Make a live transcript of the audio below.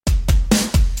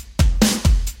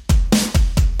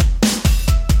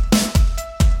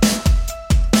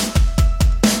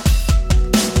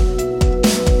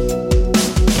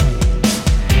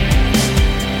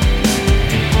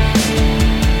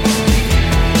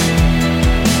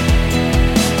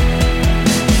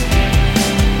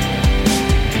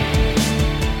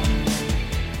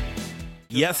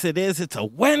Yes, it is. It's a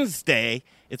Wednesday.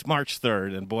 It's March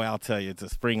 3rd, and boy, I'll tell you, it's a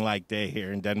spring-like day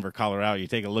here in Denver, Colorado. You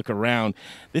take a look around.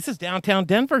 This is downtown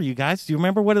Denver, you guys. Do you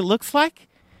remember what it looks like?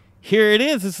 Here it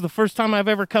is. This is the first time I've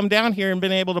ever come down here and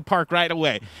been able to park right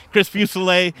away. Chris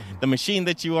Fuselier, the machine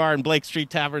that you are, in Blake Street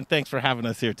Tavern, thanks for having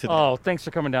us here today. Oh, thanks for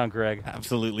coming down, Greg.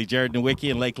 Absolutely. Jared Nowicki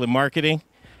and Lakeland Marketing.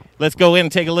 Let's go in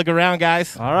and take a look around,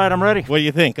 guys. All right, I'm ready. What do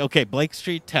you think? Okay, Blake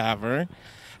Street Tavern.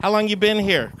 How long you been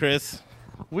here, Chris?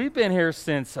 We've been here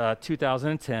since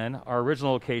 2010. Our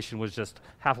original location was just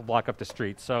half a block up the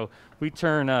street. So we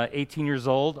turn 18 years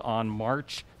old on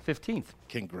March 15th.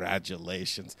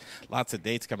 Congratulations. Lots of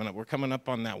dates coming up. We're coming up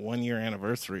on that 1-year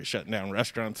anniversary of shutting down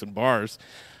restaurants and bars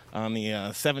on the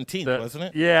 17th, wasn't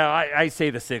it? Yeah, I say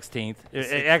the 16th.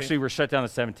 16th? Actually, we're shut down the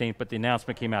 17th, but the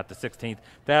announcement came out the 16th.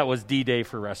 That was D-Day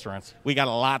for restaurants. We got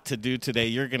a lot to do today.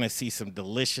 You're going to see some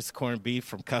delicious corned beef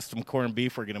from Custom Corned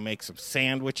Beef. We're going to make some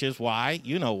sandwiches. Why?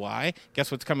 You know why.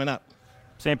 Guess what's coming up?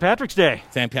 St. Patrick's Day.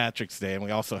 St. Patrick's Day. And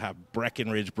we also have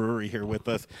Breckenridge Brewery here with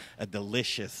us, a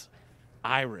delicious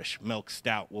Irish milk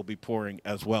stout will be pouring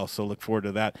as well, so look forward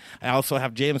to that. I also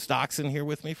have James Doxson here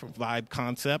with me from Vibe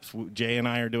Concepts. Jay and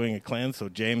I are doing a cleanse, so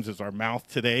James is our mouth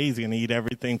today. He's going to eat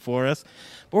everything for us.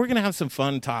 But we're going to have some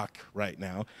fun talk right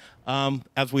now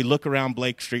as we look around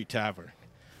Blake Street Tavern.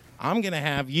 I'm going to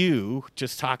have you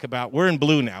just talk about, we're in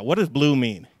blue now. What does blue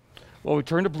mean? Well, we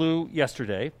turned to blue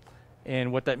yesterday,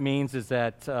 and what that means is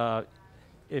that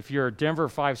if you're a Denver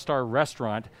 5-star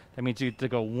restaurant, that means you have to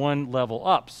go one level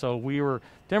up. So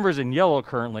Denver's in yellow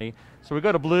currently, so we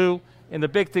go to blue, and the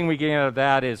big thing we gain out of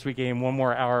that is we gain one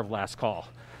more hour of last call.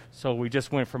 So we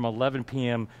just went from 11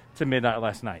 p.m. to midnight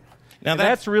last night. Now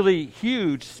that's really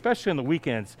huge, especially on the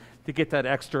weekends, to get that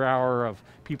extra hour of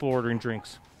people ordering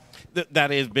drinks.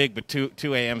 That is big, but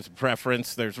 2 a.m.'s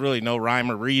preference. There's really no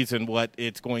rhyme or reason what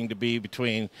it's going to be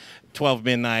between 12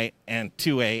 midnight and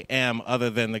 2 a.m. other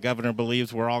than the governor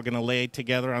believes we're all going to lay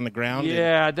together on the ground.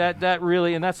 Yeah, that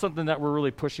really, and that's something that we're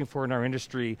really pushing for in our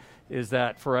industry, is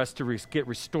that for us to get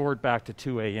restored back to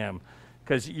 2 a.m.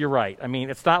 Because you're right. I mean,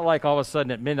 it's not like all of a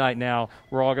sudden at midnight now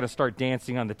we're all going to start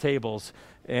dancing on the tables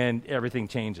and everything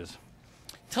changes.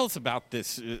 Tell us about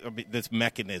this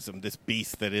mechanism, this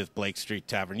beast that is Blake Street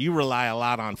Tavern. You rely a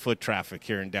lot on foot traffic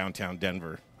here in downtown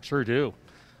Denver. Sure do.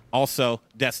 Also,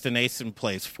 destination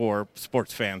place for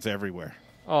sports fans everywhere.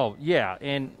 Oh, yeah.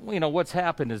 And, what's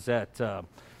happened is that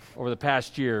over the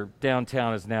past year,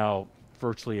 downtown is now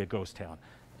virtually a ghost town.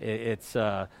 It's,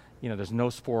 there's no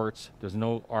sports, there's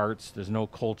no arts, there's no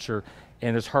culture,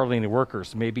 and there's hardly any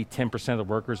workers. Maybe 10% of the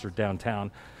workers are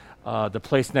downtown. The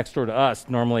place next door to us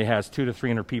normally has 200 to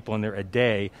 300 people in there a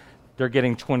day. They're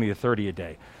getting 20 to 30 a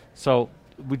day. So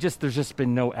there's just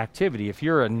been no activity. If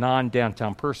you're a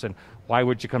non-downtown person, why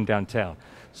would you come downtown?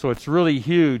 So it's really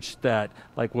huge that,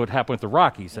 like what happened with the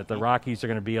Rockies, that the Rockies are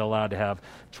going to be allowed to have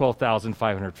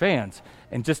 12,500 fans.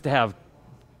 And just to have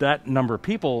that number of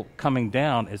people coming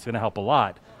down is going to help a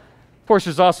lot. Of course,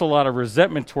 there's also a lot of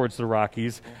resentment towards the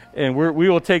Rockies, and we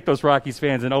will take those Rockies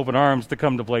fans in open arms to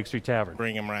come to Blake Street Tavern.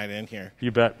 Bring them right in here.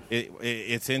 You bet.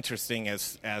 It's interesting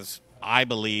as I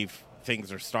believe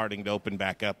things are starting to open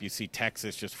back up. You see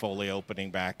Texas just fully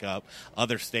opening back up.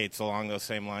 Other states along those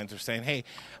same lines are saying, hey,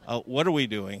 what are we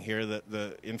doing here?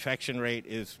 The infection rate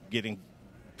is getting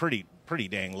pretty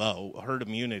dang low. Herd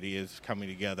immunity is coming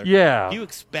together. Yeah. Do you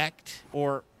expect,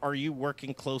 or are you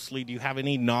working closely? Do you have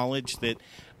any knowledge that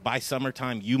by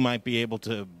summertime you might be able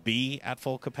to be at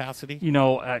full capacity?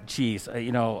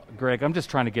 Greg, I'm just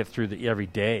trying to get through every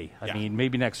day. I Yeah. mean,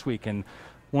 maybe next week. And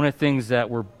one of the things that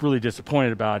we're really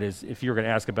disappointed about is if you're going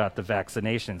to ask about the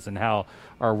vaccinations and how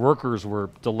our workers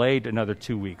were delayed another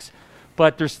 2 weeks.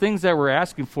 But there's things that we're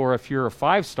asking for if you're a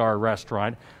 5-star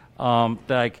restaurant,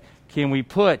 like can we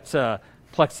put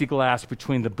plexiglass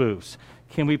between the booths?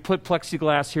 Can we put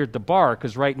plexiglass here at the bar?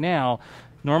 Because right now,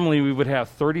 normally we would have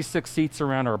 36 seats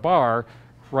around our bar.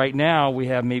 Right now we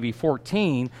have maybe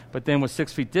 14, but then with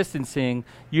 6 feet distancing,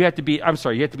 you have to be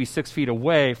 6 feet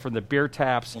away from the beer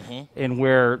taps and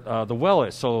where the well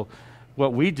is. So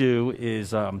what we do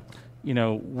is,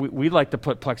 we like to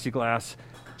put plexiglass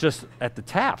just at the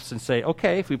taps and say,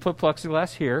 okay, if we put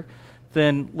plexiglass here,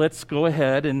 then let's go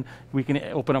ahead and we can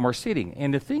open up our seating.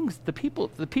 And the people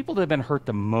that have been hurt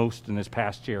the most in this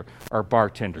past year are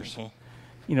bartenders.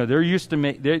 They're used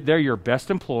to they're your best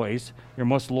employees, your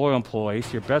most loyal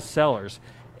employees, your best sellers,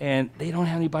 and they don't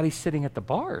have anybody sitting at the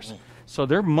bars. So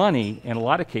their money, in a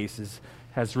lot of cases,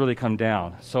 has really come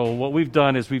down. So what we've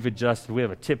done is we've adjusted. We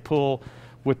have a tip pool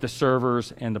with the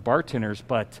servers and the bartenders,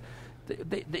 but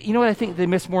what I think they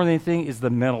miss more than anything is the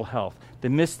mental health. They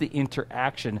miss the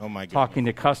interaction, talking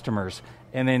to customers.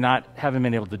 and they haven't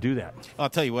been able to do that. I'll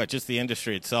tell you what, just the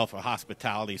industry itself, a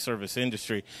hospitality service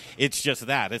industry, it's just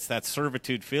that. It's that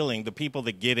servitude feeling. The people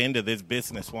that get into this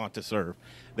business want to serve.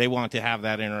 They want to have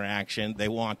that interaction. They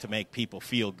want to make people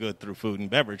feel good through food and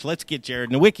beverage. Let's get Jared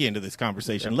Nowicki into this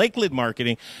conversation. Lakeland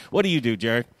Marketing, what do you do,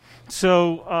 Jared?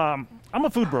 So I'm a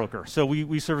food broker. So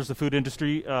we service the food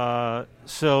industry.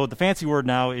 So the fancy word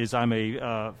now is I'm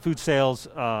a food sales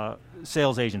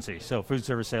agency, so food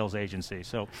service sales agency.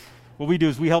 So what we do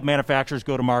is we help manufacturers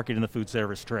go to market in the food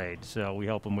service trade. So we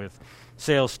help them with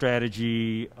sales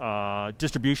strategy,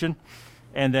 distribution,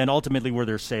 and then ultimately we're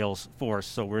their sales force.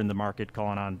 So we're in the market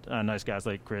calling on nice guys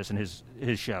like Chris and his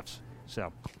chefs.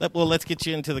 So, well, let's get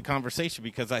you into the conversation,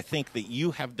 because I think that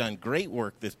you have done great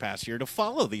work this past year to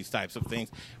follow these types of things,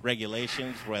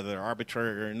 regulations, whether they're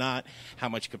arbitrary or not, how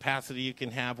much capacity you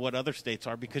can have, what other states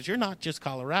are, because you're not just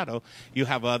Colorado, you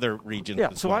have other regions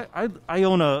as well. I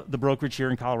own the brokerage here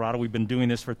in Colorado. We've been doing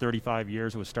this for 35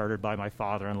 years. It was started by my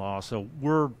father-in-law, so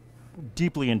we're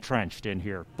deeply entrenched in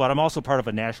here. But I'm also part of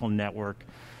a national network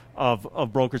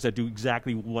of brokers that do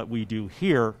exactly what we do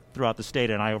here throughout the state,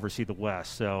 and I oversee the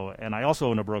West. So, and I also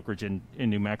own a brokerage in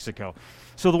New Mexico.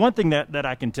 So the one thing that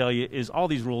I can tell you is all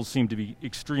these rules seem to be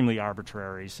extremely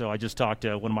arbitrary. So I just talked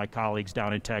to one of my colleagues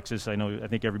down in Texas. I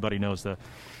think everybody knows the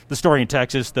story in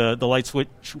Texas. The light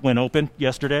switch went open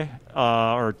yesterday,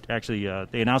 or actually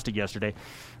they announced it yesterday.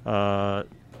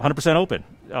 100% open.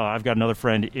 I've got another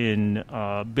friend in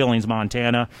Billings,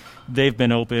 Montana. They've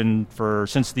been open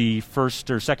since the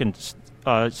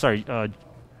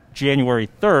January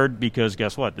 3rd, because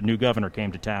guess what? The new governor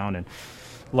came to town, and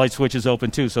light switch is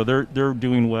open too. So they're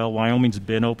doing well. Wyoming's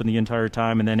been open the entire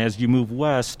time, and then as you move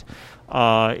west,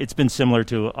 it's been similar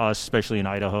to us, especially in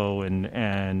Idaho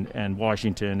and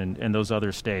Washington and those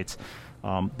other states.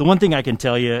 The one thing I can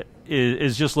tell you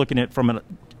is just looking at from a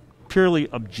purely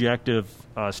objective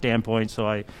standpoint.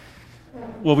 So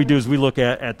what we do is we look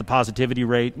at the positivity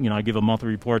rate. I give a monthly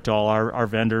report to all our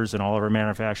vendors and all of our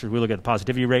manufacturers. We look at the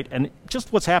positivity rate and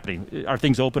just what's happening. Are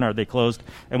things open? Are they closed?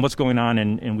 And what's going on?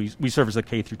 And we service the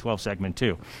K through 12 segment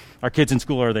too. Are kids in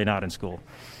school or are they not in school?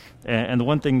 And the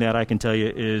one thing that I can tell you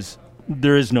is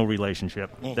there is no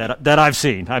relationship that I've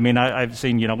seen. I mean, I've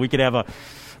seen, we could have a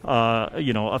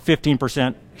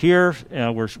 15% here,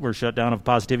 we're shut down of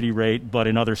positivity rate, but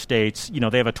in other states,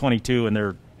 they have a 22 and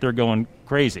they're going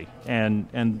crazy. And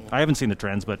I haven't seen the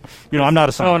trends, but I'm not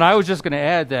a scientist. Oh, and I was just going to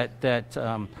add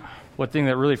that one thing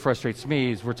that really frustrates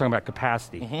me is we're talking about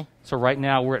capacity. Mm-hmm. So right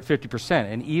now we're at 50%,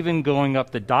 and even going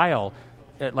up the dial,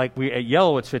 at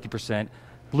yellow it's 50%.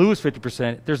 Blue is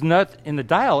 50%. There's not in the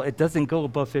dial. It doesn't go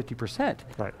above 50%.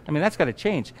 Right. I mean, that's got to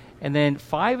change. And then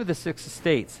 5 of the 6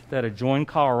 states that have joined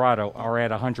Colorado are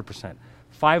at 100%.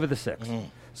 5 of the 6. Mm-hmm.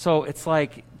 So it's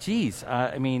like, geez.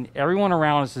 I mean, everyone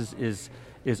around us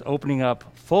is opening up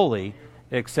fully,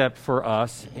 except for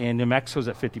us. And New Mexico's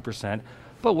at 50%.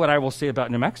 But what I will say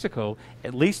about New Mexico,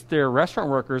 at least their restaurant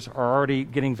workers are already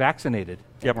getting vaccinated.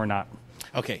 Yep, we're not.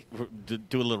 Okay,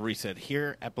 do a little reset.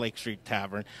 Here at Blake Street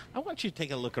Tavern, I want you to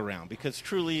take a look around, because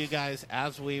truly, you guys,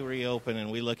 as we reopen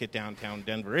and we look at downtown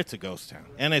Denver, it's a ghost town.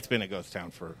 And it's been a ghost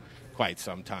town for quite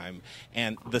some time.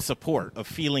 And the support of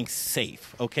feeling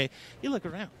safe, okay? You look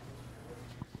around.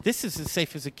 This is as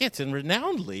safe as it gets. And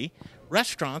renownedly,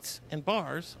 restaurants and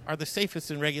bars are the safest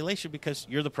in regulation, because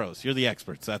you're the pros, you're the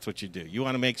experts. That's what you do. You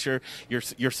want to make sure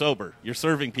you're sober, you're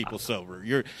serving people sober,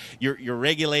 you're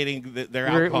regulating their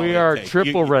alcohol. We are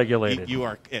triple regulated. You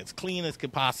are as clean as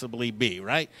could possibly be,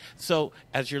 right? So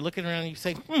as you're looking around, you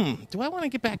say, do I want to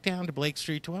get back down to Blake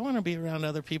Street? Do I want to be around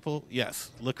other people?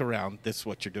 Yes, look around. This is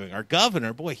what you're doing. Our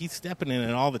governor, boy, he's stepping in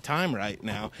it all the time right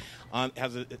now.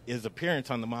 Has his appearance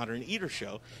on the Modern Eater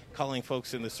show, calling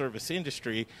folks in the service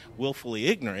industry willfully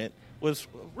ignorant, was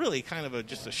really kind of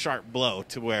just a sharp blow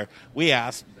to where we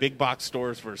asked big box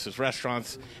stores versus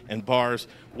restaurants and bars,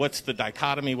 what's the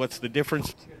dichotomy, what's the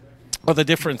difference? Well, the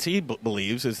difference he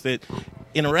believes is that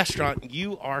in a restaurant,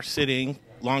 you are sitting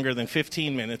longer than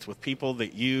 15 minutes with people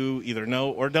that you either know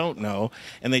or don't know,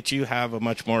 and that you have a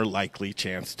much more likely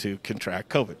chance to contract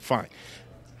COVID. Fine.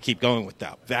 Keep going with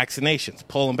that. Vaccinations,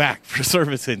 pull them back for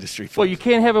service industry folks. Well, you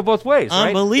can't have it both ways, right?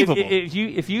 Unbelievable.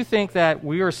 If you think that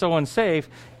we are so unsafe,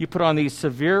 you put on these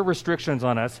severe restrictions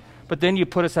on us, but then you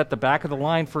put us at the back of the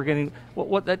line for getting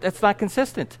that's not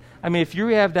consistent. I mean, if you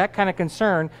have that kind of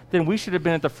concern, then we should have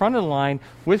been at the front of the line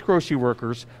with grocery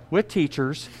workers, with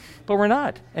teachers, but we're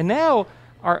not. And now,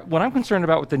 what I'm concerned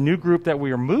about with the new group that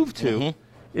we are moved to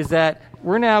is that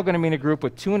we're now going to be in a group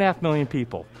with 2.5 million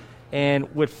people.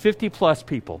 And with 50-plus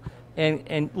people.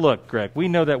 And look, Greg, we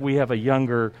know that we have a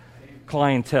younger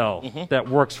clientele that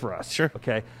works for us. Sure.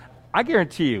 Okay? I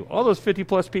guarantee you, all those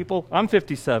 50-plus people, I'm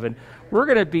 57, we're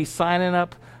going to be signing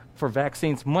up for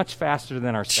vaccines much faster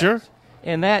than our staff. Sure.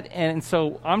 And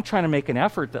so I'm trying to make an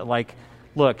effort that, like,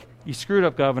 look, you screwed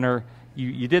up, Governor.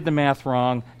 You did the math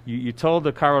wrong. You told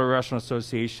the Colorado Restaurant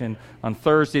Association on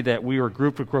Thursday that we were a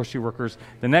group of grocery workers.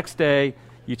 The next day,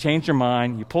 you changed your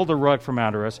mind. You pulled the rug from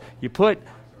under us. You put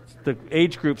the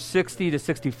age group 60 to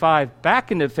 65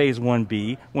 back into Phase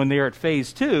 1B when they were at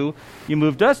Phase 2. You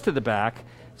moved us to the back.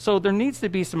 So there needs to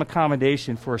be some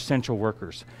accommodation for essential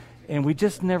workers. And we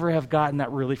just never have gotten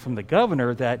that really from the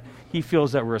governor, that he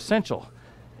feels that we're essential.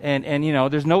 And you know,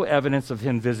 there's no evidence of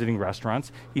him visiting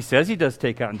restaurants. He says he does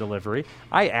takeout and delivery.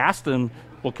 I asked him,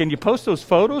 well, can you post those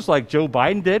photos like Joe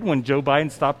Biden did when Joe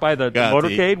Biden stopped by the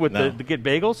motorcade with to get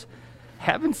bagels?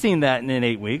 Haven't seen that in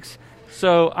 8 weeks.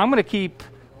 So I'm going to keep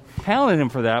pounding him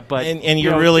for that. But and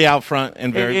you're really out front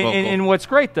and very vocal. And what's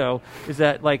great, though, is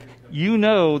that, like, you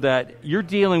know that you're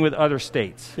dealing with other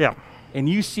states. Yeah. And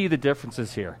you see the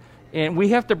differences here. And we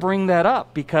have to bring that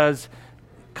up because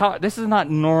this is not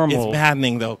normal. It's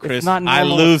maddening, though, Chris. It's not normal. I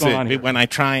lose it when I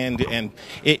try and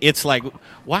it's like,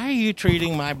 why are you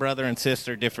treating my brother and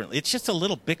sister differently? It's just a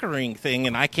little bickering thing,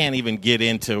 and I can't even get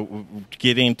into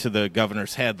the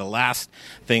governor's head. The last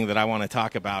thing that I want to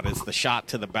talk about is the shot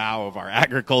to the bow of our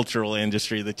agricultural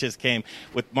industry that just came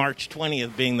with March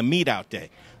 20th being the meat out day.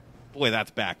 Boy,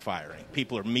 that's backfiring.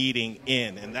 People are meeting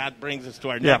in, and that brings us to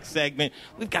our next segment.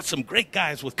 We've got some great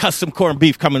guys with custom corned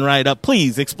beef coming right up.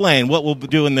 Please explain what we'll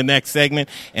do in the next segment,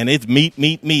 and it's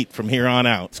meat from here on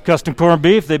out. It's custom corned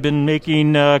beef. They've been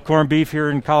making corned beef here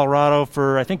in Colorado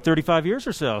for, I think, 35 years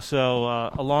or so. So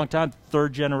a long time,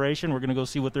 third generation. We're going to go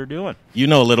see what they're doing. You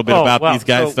know a little bit about these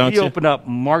guys, don't you? We opened up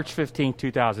March 15,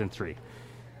 2003.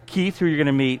 Keith, who you're going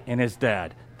to meet, and his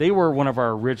dad, they were one of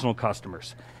our original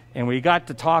customers. And we got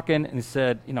to talking, and he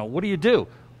said, you know, what do you do?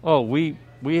 Oh, we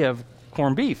have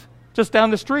corned beef just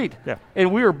down the street. Yeah.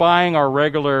 And we were buying our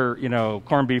regular, you know,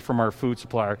 corned beef from our food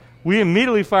supplier. We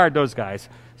immediately fired those guys,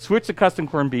 switched to custom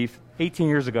corned beef 18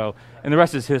 years ago, and the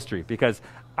rest is history, because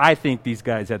I think these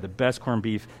guys have the best corned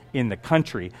beef in the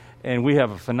country, and we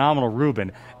have a phenomenal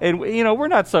Reuben. And, you know, we're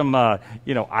not some,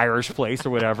 Irish place or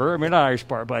whatever. I mean, not Irish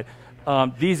bar, but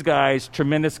these guys,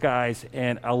 tremendous guys,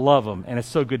 and I love them, and it's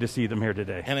so good to see them here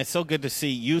today. And it's so good to see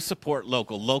you support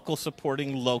local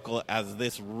supporting local, as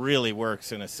this really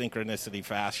works in a synchronicity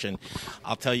fashion.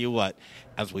 I'll tell you what,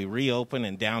 as we reopen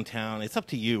in downtown, it's up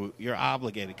to you. You're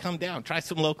obligated. Come down, try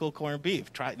some local corned beef.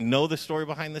 Know the story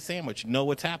behind the sandwich. Know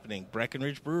what's happening.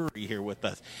 Breckenridge Brewery here with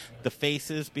us. The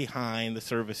faces behind the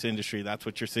service industry. That's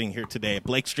what you're seeing here today at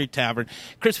Blake Street Tavern.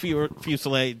 Chris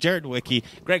Fuselier, Jared Wicke,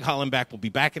 Greg Hollenbach will be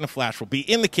back in a flash. We'll be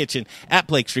in the kitchen at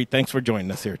Blake Street. Thanks for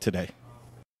joining us here today.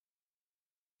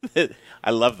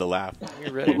 I love the laugh.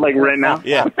 Like right now?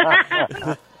 Yeah.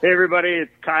 Hey, everybody.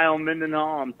 It's Kyle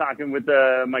Mendenhall. I'm talking with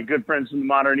my good friends from the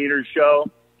Modern Eaters Show.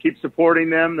 Keep supporting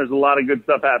them. There's a lot of good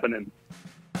stuff happening.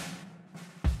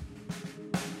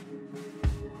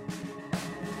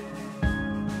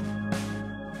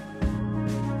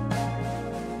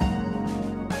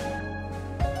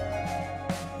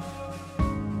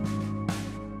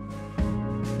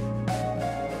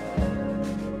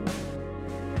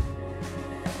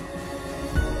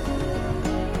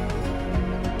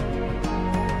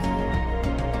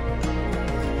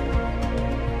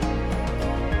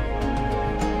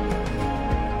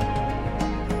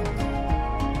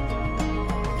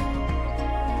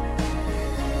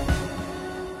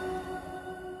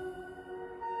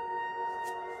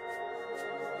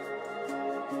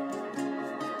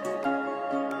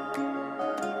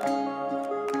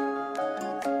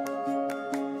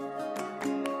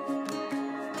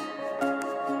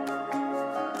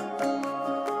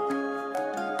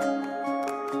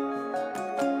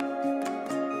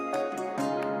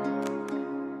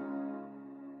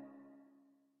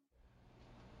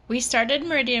 We started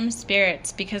Meridium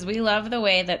Spirits because we love the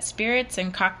way that spirits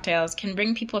and cocktails can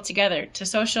bring people together to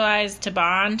socialize, to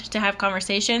bond, to have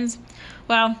conversations.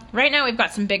 Well, right now we've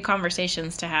got some big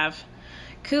conversations to have.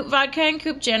 Coop Vodka and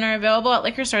Coop Gin are available at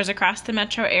liquor stores across the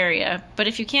metro area, but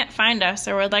if you can't find us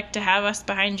or would like to have us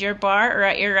behind your bar or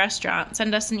at your restaurant,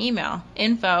 send us an email,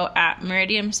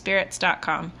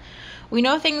 info@meridiumspirits.com. We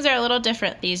know things are a little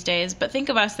different these days, but think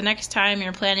of us the next time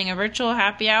you're planning a virtual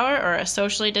happy hour or a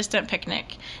socially distant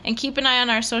picnic. And keep an eye on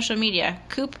our social media,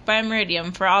 Coop by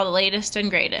Meridium, for all the latest and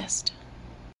greatest.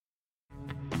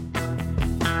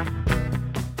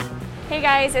 Hey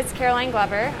guys, it's Caroline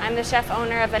Glover. I'm the chef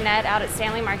owner of Annette out at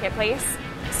Stanley Marketplace.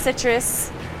 Citrus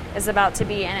is about to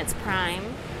be in its prime.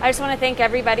 I just want to thank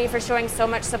everybody for showing so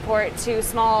much support to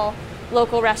small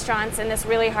local restaurants in this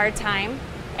really hard time.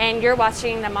 and you're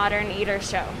watching the Modern Eater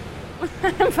Show.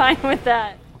 I'm fine with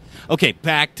that. Okay,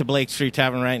 back to Blake Street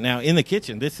Tavern right now in the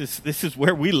kitchen. This is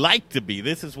where we like to be.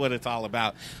 This is what it's all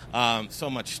about. So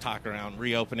much talk around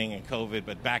reopening and COVID,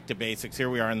 but back to basics. Here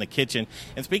we are in the kitchen.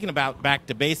 And speaking about back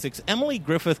to basics, Emily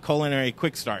Griffith Culinary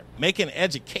Quick Start, making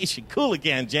education cool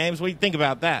again. James, what do you think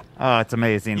about that? Oh, it's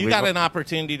amazing. You got an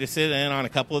opportunity to sit in on a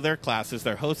couple of their classes.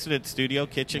 They're hosted at Studio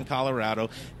Kitchen, Colorado.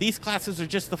 These classes are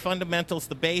just the fundamentals,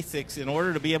 the basics, in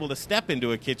order to be able to step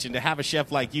into a kitchen, to have a chef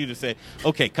like you to say,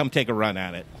 okay, come take a run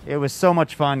at it. It was so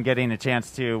much fun getting a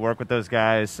chance to work with those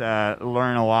guys,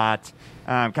 learn a lot,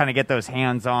 kind of get those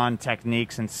hands-on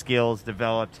techniques and skills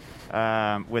developed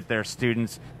with their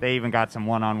students. They even got some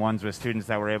one-on-ones with students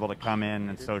that were able to come in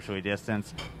and socially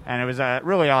distance. And it was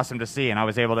really awesome to see. And I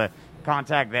was able to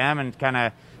contact them and kind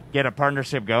of get a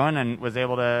partnership going, and was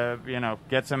able to,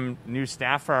 get some new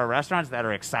staff for our restaurants that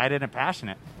are excited and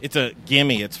passionate. It's a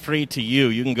gimme. It's free to you.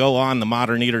 You can go on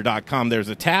themoderneater.com. There's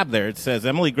a tab there. It says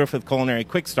Emily Griffith Culinary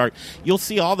Quick Start. You'll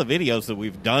see all the videos that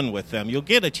we've done with them. You'll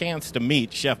get a chance to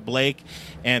meet Chef Blake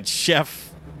and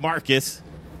Chef Marcus.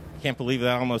 Can't believe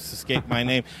that almost escaped my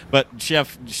name. But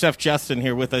Chef Justin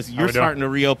here with us. You're starting to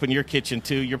reopen your kitchen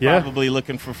too. You're probably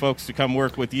looking for folks to come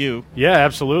work with you. Yeah,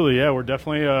 absolutely. Yeah, we're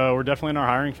definitely in our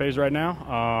hiring phase right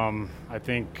now. I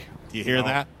think. Do you hear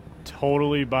that?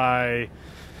 Totally by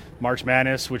March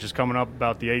Madness, which is coming up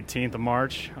about the 18th of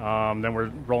March. Then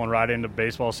we're rolling right into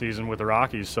baseball season with the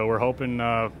Rockies. So we're hoping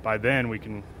by then we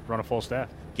can run a full staff.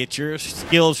 Get your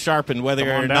skills sharpened, whether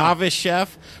you're a novice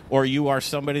chef or you are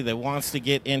somebody that wants to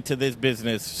get into this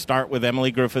business. Start with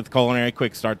Emily Griffith Culinary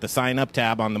Quick Start, the sign-up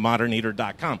tab on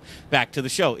themoderneater.com. Back to the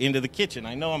show, into the kitchen.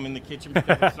 I know I'm in the kitchen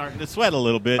because I'm starting to sweat a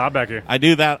little bit. Not back here. I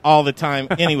do that all the time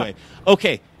anyway.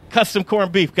 Okay, custom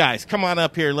corned beef, guys. Come on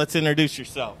up here. Let's introduce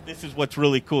yourself. This is what's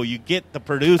really cool. You get the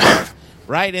producers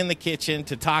right in the kitchen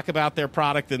to talk about their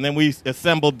product, and then we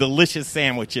assemble delicious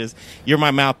sandwiches. You're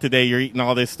my mouth today. You're eating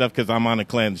all this stuff because I'm on a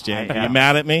cleanse, Jay. Are you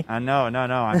mad at me? No.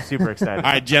 I'm super excited.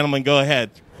 All right, gentlemen, go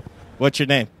ahead. What's your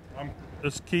name?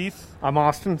 This is Keith. I'm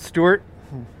Austin Stewart.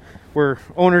 We're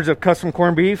owners of Custom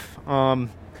Corned Beef.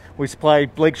 We supply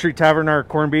Blake Street Tavern our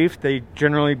corned beef. They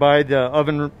generally buy the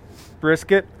oven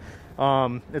brisket.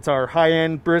 It's our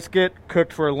high-end brisket,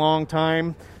 cooked for a long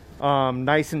time,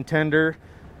 nice and tender.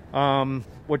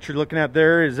 What you're looking at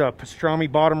there is a pastrami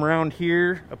bottom round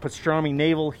here, a pastrami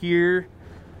navel here.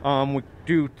 We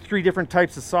do 3 different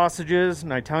types of sausages: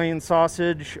 an Italian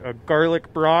sausage, a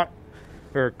garlic brat,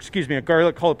 a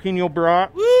garlic jalapeno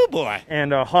brat. Woo, boy.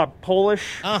 And a hot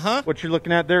Polish. Uh-huh. What you're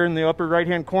looking at there in the upper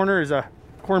right-hand corner is a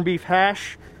corned beef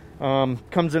hash.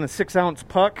 Comes in a 6-ounce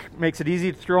puck, makes it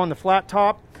easy to throw on the flat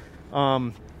top.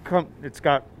 It's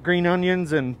got green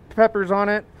onions and peppers on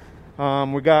it.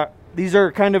 These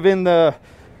are kind of in the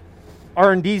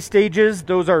R&D stages.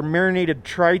 Those are marinated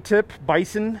tri-tip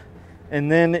bison.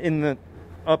 And then in the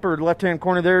upper left-hand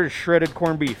corner there is shredded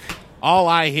corned beef. All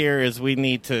I hear is we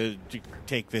need to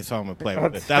take this home and play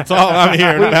with it. That's all I'm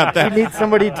hearing about that. We need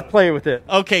somebody to play with it.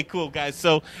 Okay, cool, guys.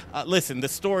 So, listen, the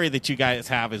story that you guys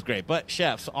have is great. But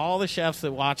chefs, all the chefs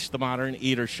that watch the Modern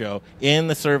Eater Show in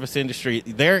the service industry,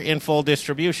 they're in full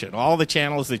distribution. All the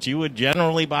channels that you would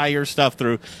generally buy your stuff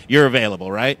through, you're available,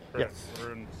 right? Yes.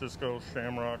 We're in Cisco,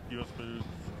 Shamrock, US Foods.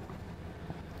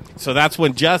 So that's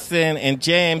when Justin and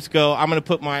James go, I'm going to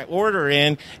put my order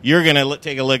in. You're going to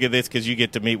take a look at this because you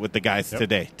get to meet with the guys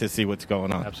today to see what's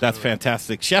going on. Absolutely. That's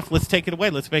fantastic. Chef, let's take it away.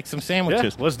 Let's make some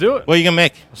sandwiches. Yeah, let's do it. What are you going to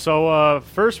make? So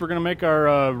first we're going to make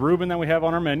our Reuben that we have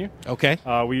on our menu. Okay.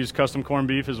 We use custom corned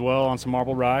beef as well on some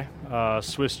marble rye,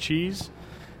 Swiss cheese,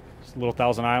 a little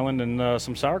Thousand Island, and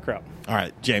some sauerkraut. All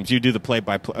right, James, you do the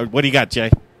play-by-play. What do you got, Jay?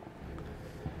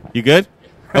 You good?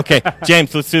 Okay,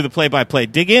 James, let's do the play-by-play.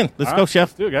 Dig in. Let's go, Chef.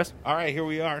 Let's do it, guys. All right, here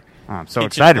we are. I'm so Kitchen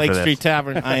excited Blake for this. Street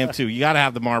Tavern. I am too. You got to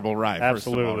have the marble rye, first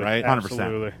of all, right? 100%.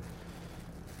 Absolutely.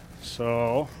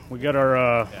 So we got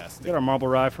our marble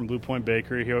rye from Blue Point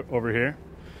Bakery over here.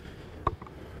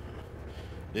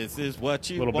 This is what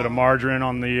you A little bit of margarine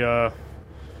on the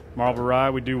marble rye.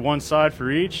 We do one side for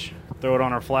each. Throw it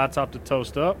on our flat top to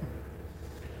toast up.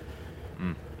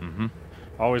 Mm-hmm.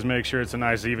 Always make sure it's a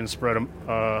nice even spread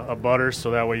of butter, so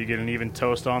that way you get an even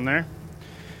toast on there.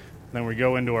 Then we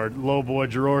go into our low boy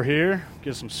drawer here,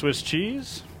 get some Swiss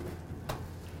cheese.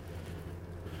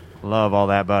 Love all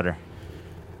that butter.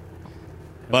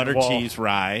 Butter, cheese,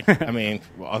 rye. I mean,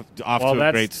 off to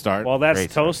a great start. While that's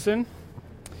Great start. toasting,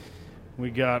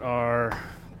 we got our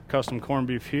custom corned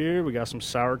beef here. We got some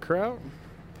sauerkraut.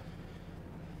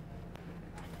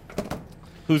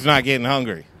 Who's not getting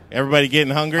hungry? Everybody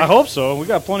getting hungry? I hope so. We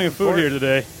got plenty of food here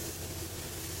today.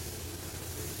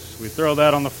 We throw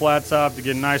that on the flat top to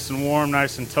get nice and warm,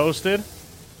 nice and toasted.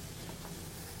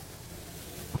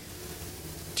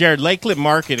 Jared, Lakeland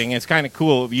Marketing is kind of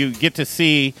cool. You get to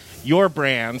see your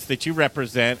brands that you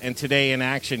represent, and today in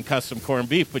action, custom corned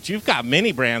beef. But you've got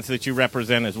many brands that you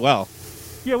represent as well.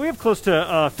 Yeah, we have close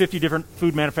to 50 different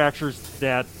food manufacturers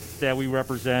that we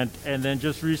represent, and then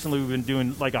just recently we've been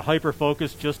doing like a hyper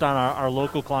focus just on our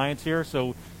local clients here.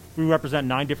 So we represent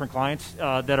 9 different clients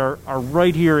that are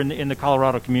right here in the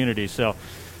Colorado community. So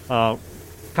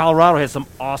Colorado has some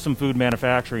awesome food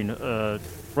manufacturing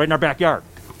right in our backyard.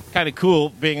 Kind of cool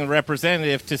being a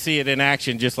representative to see it in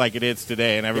action just like it is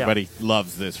today, and everybody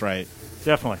loves this, right?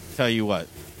 Definitely. Tell you what.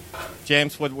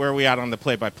 James, where are we at on the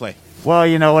play-by-play? Well,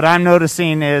 you know, what I'm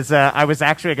noticing is I was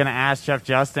actually going to ask Chef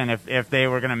Justin if they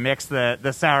were going to mix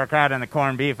the sauerkraut and the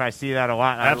corned beef. I see that a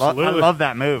lot. Absolutely. I love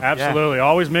that move. Absolutely. Yeah.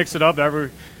 Always mix it up.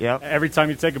 Every time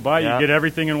you take a bite, Yep. you get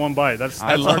everything in one bite. That's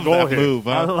I our love goal that here. move.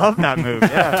 Huh? I love that move.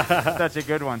 Yeah, such a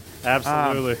good one.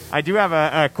 Absolutely. I do have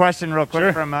a question real quick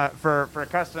Sure. from for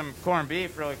custom corned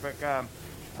beef, really quick.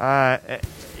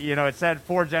 You know, it said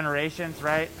 4 generations,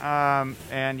 right?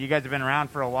 And you guys have been around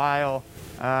for a while.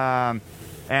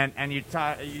 And you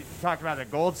talked about the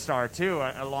Gold Star too,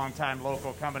 a long-time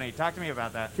local company. Talk to me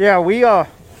about that. Yeah, we our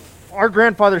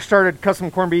grandfather started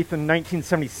custom corned beef in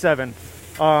 1977.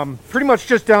 Pretty much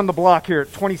just down the block here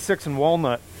at 26 and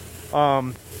Walnut.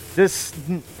 This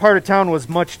part of town was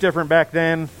much different back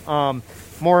then.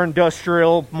 More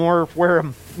industrial, more where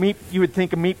you would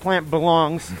think a meat plant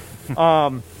belongs.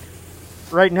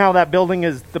 Right now, that building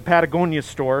is the Patagonia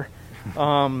store.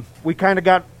 We kind of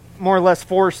got more or less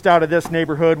forced out of this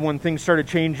neighborhood when things started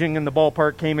changing and the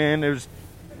ballpark came in. It was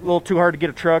a little too hard to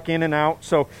get a truck in and out.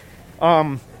 So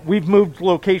we've moved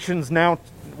locations now.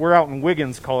 We're out in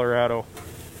Wiggins, Colorado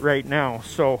right now.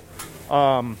 So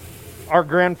our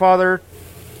grandfather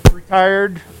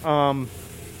retired.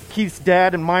 Keith's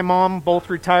dad and my mom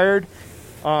both retired.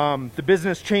 The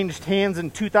business changed hands in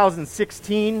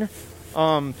 2016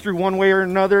 through one way or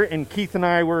another, and Keith and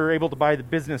I were able to buy the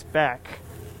business back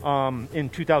in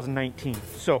 2019.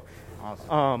 So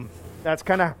that's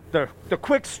kind of the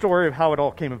quick story of how it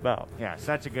all came about. Yeah,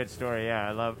 such a good story.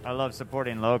 Yeah, I love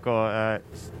supporting local.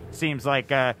 Seems like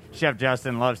Chef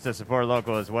Justin loves to support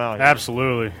local as well.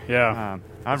 Absolutely, yeah.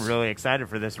 I'm really excited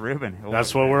for this Reuben.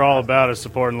 That's what we're all about, is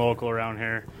supporting local around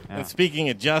here. Yeah. And speaking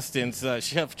of Justin's,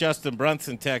 Chef Justin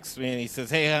Brunson texts me and he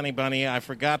says, "Hey, honey bunny, I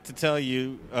forgot to tell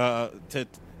you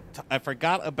I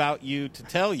forgot about you to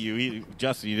tell you."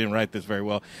 Justin, you didn't write this very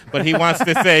well, but he wants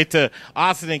to say to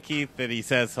Austin and Keith that he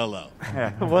says hello.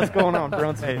 Yeah. What's going on,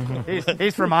 Brunson?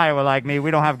 He's from Iowa like me.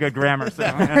 We don't have good grammar. So.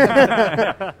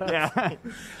 Yeah.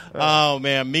 Oh,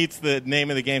 man. Meat's the name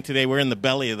of the game today. We're in the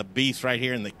belly of the beast right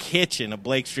here in the kitchen of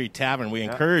Blake Street Tavern. We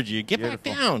encourage you. Get back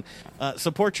down.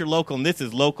 Support your local. And this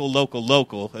is local,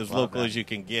 as local as you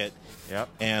can get. Yep.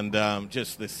 And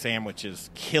just this sandwich is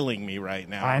killing me right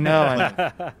now. I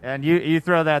know. And you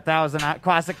throw that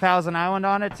classic Thousand Island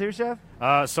on it too, Chef?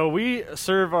 So we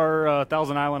serve our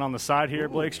Thousand Island on the side here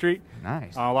at Blake Street.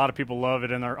 Nice. A lot of people love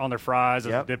it on their fries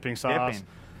as a dipping sauce. Dipping.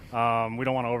 We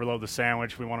don't want to overload the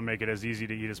sandwich. We want to make it as easy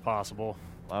to eat as possible.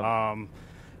 Love it.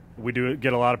 We do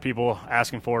get a lot of people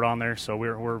asking for it on there, so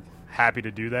we're happy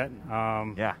to do that.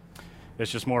 Yeah. It's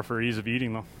just more for ease of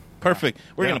eating, though. Perfect.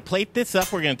 We're going to plate this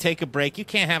up. We're going to take a break. You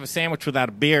can't have a sandwich without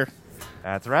a beer.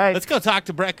 That's right. Let's go talk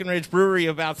to Breckenridge Brewery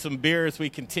about some beer as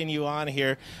we continue on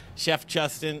here. Chef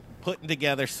Justin putting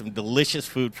together some delicious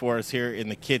food for us here in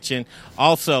the kitchen.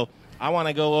 Also, I want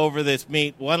to go over this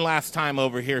meat one last time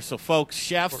over here. So, folks,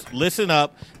 chefs, listen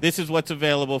up. This is what's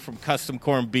available from Custom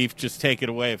Corned Beef. Just take it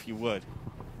away if you would.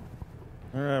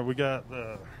 All right, we got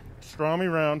the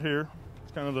pastrami round here.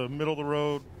 It's kind of the middle of the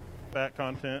road fat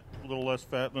content, a little less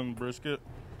fat than the brisket.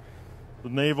 The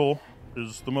navel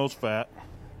is the most fat.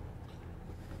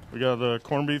 We got the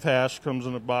corned beef hash, comes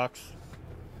in a box.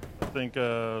 I think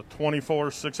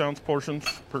 24 6-ounce portions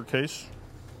per case.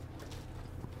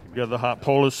 We got the hot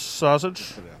Polish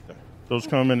sausage. Those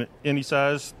come in any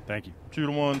size. Thank you.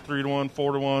 2-to-1, 3-to-1,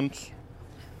 4-to-1s.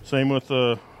 Same with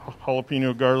the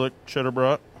jalapeno garlic cheddar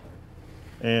brat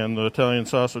and the Italian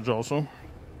sausage also.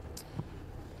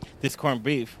 This corned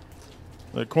beef.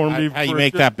 The corned beef. How you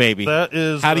make that, baby? That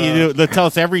is. How do you do it? Tell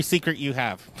us every secret you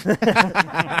have.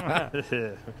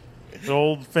 The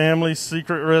old family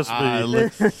secret recipe. It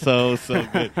looks so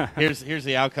good. Here's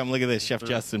the outcome. Look at this. Chef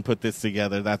Justin put this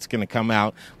together. That's going to come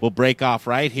out. We'll break off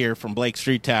right here from Blake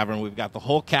Street Tavern. We've got the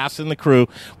whole cast and the crew.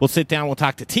 We'll sit down. We'll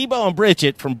talk to Tebow and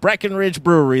Bridget from Breckenridge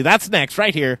Brewery. That's next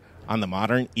right here on the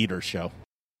Modern Eater Show.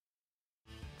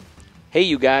 Hey,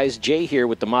 you guys, Jay here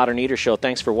with the Modern Eater Show.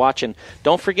 Thanks for watching.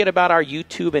 Don't forget about our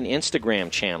YouTube and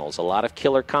Instagram channels. A lot of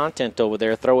killer content over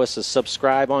there. Throw us a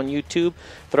subscribe on YouTube.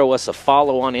 Throw us a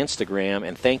follow on Instagram.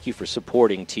 And thank you for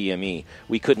supporting TME.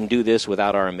 We couldn't do this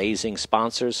without our amazing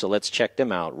sponsors, so let's check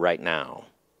them out right now.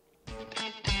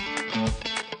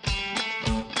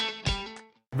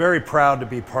 Very proud to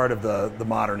be part of the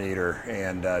Modern Eater,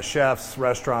 and chefs,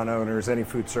 restaurant owners, any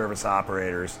food service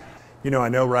operators. You know, I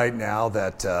know right now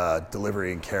that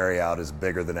delivery and carryout is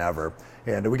bigger than ever,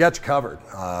 and we got you covered.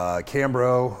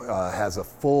 Cambro has a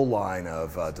full line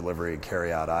of delivery and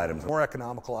carryout items. More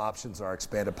economical options are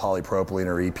expanded polypropylene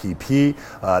or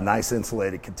EPP, nice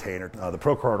insulated container. The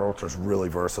ProCard Ultra is really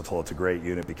versatile. It's a great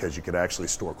unit because you can actually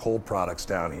store cold products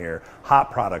down here,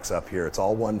 hot products up here. It's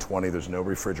all 120. There's no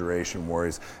refrigeration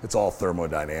worries. It's all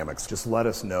thermodynamics. Just let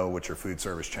us know what your food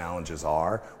service challenges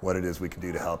are, what it is we can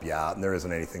do to help you out, and there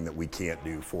isn't anything that we can't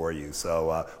do for you.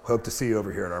 So hope to see you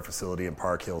over here at our facility in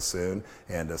Park Hill soon,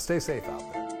 and stay safe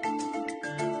out there.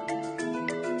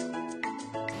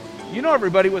 You know,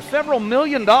 everybody, with several $1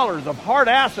 million of hard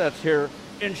assets here,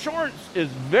 insurance is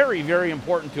very, very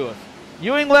important to us.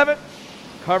 Ewing Leavitt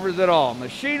covers it all.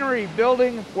 Machinery,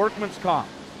 building, workman's comp.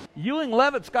 Ewing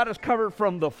Leavitt's got us covered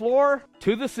from the floor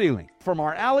to the ceiling, from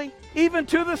our alley even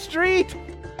to the street.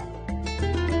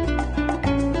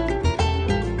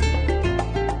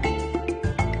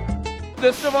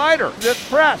 This divider, this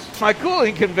press, my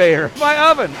cooling conveyor, my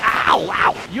oven. Ow,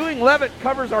 ow. Ewing Leavitt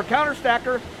covers our counter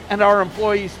stacker and our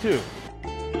employees too.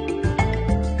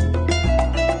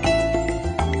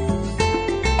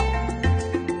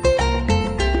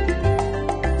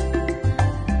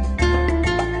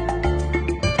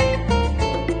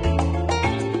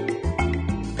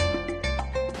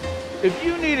 If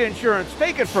you need insurance,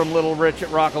 take it from Little Rich at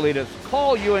Raquelitas.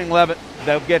 Call Ewing Leavitt,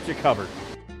 they'll get you covered.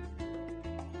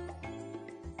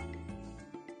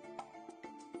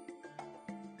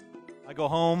 I go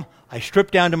home, I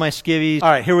strip down to my skivvies. All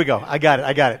right, here we go. I got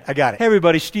it. Hey,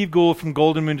 everybody, Steve Gould from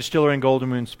Golden Moon Distillery and Golden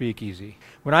Moon Speakeasy.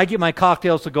 When I get my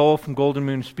cocktails to go from Golden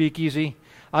Moon Speakeasy,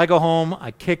 I go home,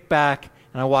 I kick back,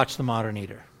 and I watch The Modern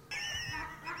Eater.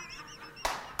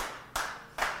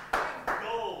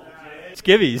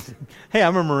 Skivvies. Hey,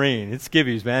 I'm a Marine. It's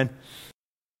skivvies, man.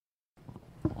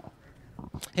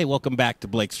 Hey, welcome back to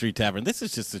Blake Street Tavern. This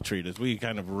is just a treat as we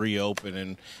kind of reopen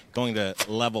and going to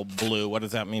level blue. What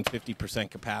does that mean? 50%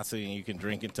 capacity, and you can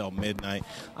drink until midnight.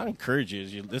 I encourage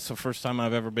you. This is the first time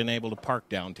I've ever been able to park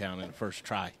downtown in the first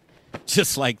try.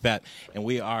 Just like that. And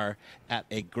we are at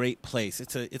a great place.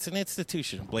 It's an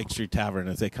institution, Blake Street Tavern,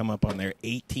 as they come up on their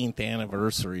 18th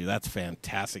anniversary. That's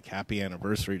fantastic. Happy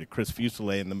anniversary to Chris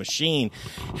Fuselier and the Machine.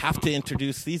 Have to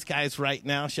introduce these guys right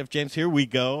now. Chef James, here we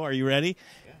go. Are you ready?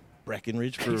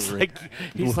 Breckenridge Brewery.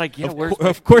 He's like, yeah,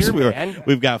 of course beer, we are. man?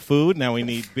 We've got food. Now we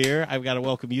need beer. I've got to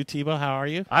welcome you, Tebow. How are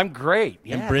you? I'm great.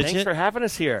 And Yeah, Bridget? thanks for having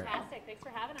us here. Fantastic. Thanks for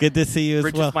having us. Good to see you as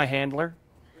Bridget's well. my handler.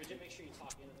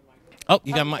 Oh,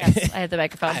 you got my. Yes, I have the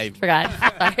microphone. Forgot.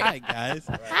 Sorry. Hi, guys.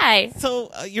 Hi. So,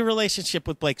 your relationship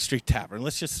with Blake Street Tavern.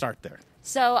 Let's just start there.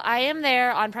 So I am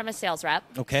their on-premise sales rep.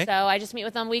 Okay. So I just meet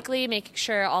with them weekly, making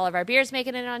sure all of our beers make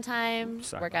it in on time,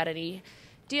 work out any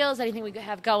deals, anything we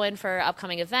have going for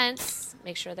upcoming events,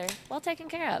 make sure they're well taken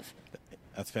care of.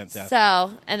 That's fantastic.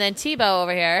 So, and then Tebow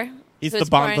over here. He's who's the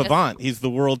bon pouring us- vivant. He's the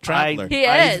world traveler. He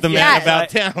is, He's the man yes. about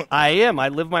town. I am. I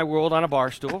live my world on a bar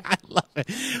stool. I love it.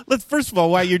 Let's first of all,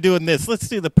 while you're doing this, let's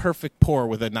do the perfect pour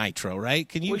with a nitro, right?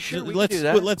 Can you? Well, sure, we can let's do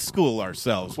that. let's school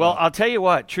ourselves. Well, I'll tell you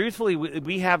what. Truthfully,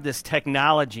 we have this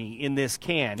technology in this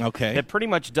can that pretty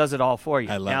much does it all for you.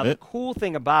 I love now, it. the cool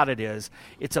thing about it is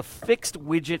it's a fixed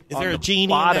widget Is on there a the genie in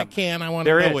bottom. that can? I want to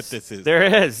There know is. what this is. There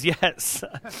is, yes.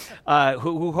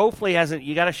 Who hopefully hasn't.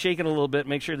 You got to shake it a little bit,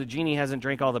 make sure the genie hasn't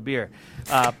drank all the beer.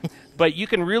 But you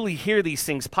can really hear these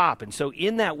things pop. And so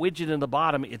in that widget in the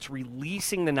bottom, it's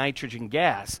releasing the nitrogen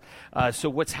gas. So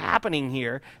what's happening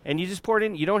here, and you just pour it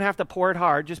in. You don't have to pour it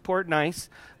hard. Just pour it nice.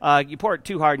 You pour it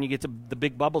too hard, and you get the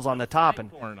big bubbles on the top.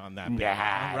 And pouring on that.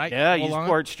 Yeah, right? yeah. You Hold just on.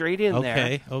 pour it straight in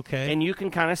there. Okay. And you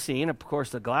can kind of see, and of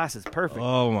course the glass is perfect.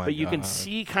 Oh, my But you can God.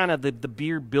 see kind of the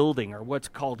beer building, or what's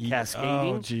called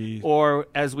cascading, oh, geez. or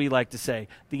as we like to say,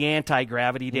 the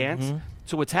anti-gravity dance. Mhm.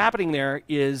 So what's happening there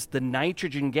is the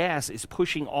nitrogen gas is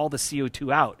pushing all the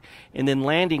CO2 out and then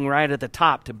landing right at the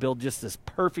top to build just this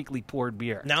perfectly poured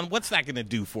beer. Now, what's that going to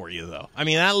do for you, though? I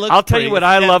mean, that looks. I'll tell pretty you what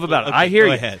I love about it. Okay, I hear go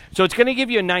you. ahead. So it's going to give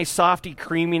you a nice softy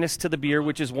creaminess to the beer,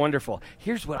 which is wonderful.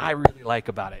 Here's what I really like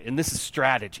about it, and this is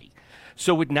strategy.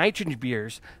 So with nitrogen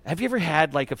beers, have you ever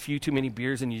had like a few too many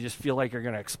beers and you just feel like you're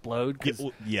going to explode?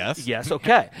 Yes. Yes,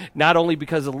 okay. Not only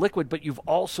because of the liquid, but you've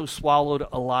also swallowed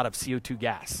a lot of CO2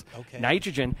 gas. Okay.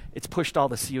 Nitrogen, it's pushed all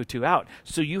the CO2 out.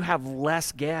 So you have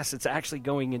less gas. It's actually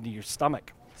going into your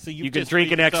stomach. So you can just drink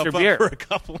beat an extra yourself up beer. for a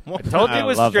couple more. I told you it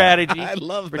was strategy. I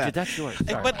love Bridget, that. that's yours.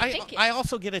 Sorry. But I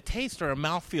also get a taste or a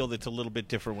mouthfeel that's a little bit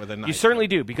different with a nitro. You certainly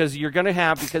do, because you're going to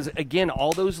have, because again,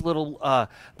 all those little,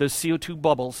 those CO2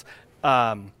 bubbles.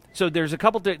 So there's a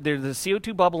couple. There's the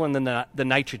CO2 bubble and then the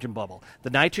nitrogen bubble. The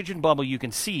nitrogen bubble you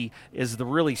can see is the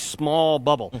really small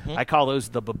bubble. I call those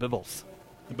the bubbles.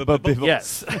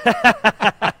 Yes.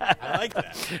 I like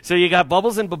that. So you got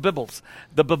bubbles and bubbles.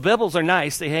 The bubbles are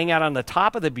nice. They hang out on the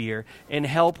top of the beer and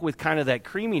help with kind of that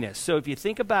creaminess. So if you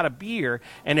think about a beer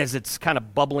and as it's kind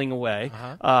of bubbling away,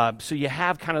 so you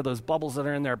have kind of those bubbles that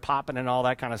are in there popping and all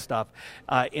that kind of stuff,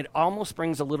 it almost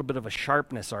brings a little bit of a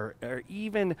sharpness or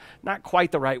even not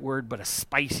quite the right word, but a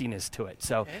spiciness to it.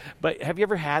 So, but have you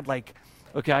ever had like,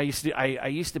 okay, I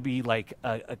used to be like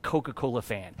a Coca-Cola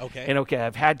fan. Okay. And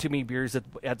I've had too many beers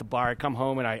at the bar. I come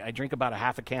home and I drink about a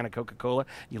half a can of Coca-Cola.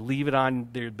 You leave it on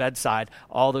their bedside.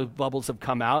 All the bubbles have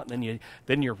come out, and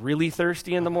then you're really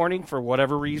thirsty in the morning for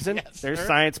whatever reason. Yes, There's sir.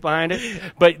 science behind it.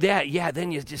 But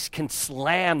then you just can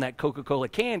slam that Coca-Cola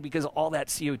can because all that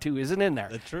CO2 isn't in there.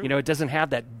 That's true. It doesn't have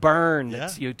that burn Yeah.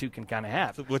 that CO2 can kind of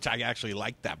have. Which I actually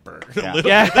like that burn. Yeah. A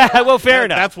little Yeah. bit. Well, fair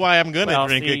enough. That's why I'm going to Well,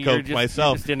 drink see, a Coke you're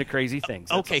myself. just into crazy things.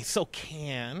 That's Okay, all. so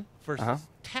can versus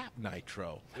tap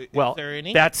nitro. Well, Is there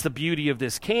any? that's the beauty of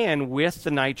this can with the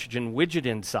nitrogen widget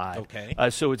inside. Okay.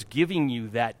 So it's giving you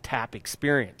that tap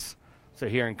experience. So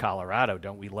here in Colorado,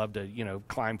 don't we love to,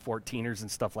 climb 14ers and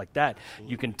stuff like that?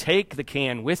 You can take the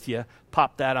can with you,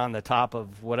 pop that on the top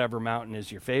of whatever mountain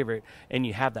is your favorite, and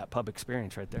you have that pub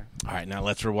experience right there. All right, now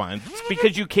let's rewind.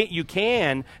 Because you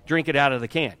can drink it out of the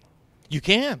can. You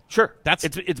can. Sure.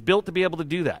 It's built to be able to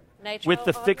do that. Nitro with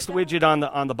the fixed widget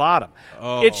on the bottom.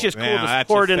 Oh, it's just cool man, to that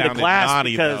pour it just in the sounded glass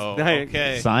naughty, because though.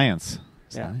 Okay. Science.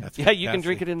 Yeah, That's yeah, you can fantastic.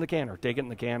 drink it in the can or take it in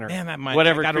the can or Man, that might,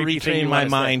 whatever. I got to creepy thing retrain you my wanna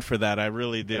say. mind for that. I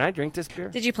really did. Can I drink this beer?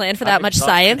 Did you plan for that much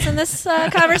science in this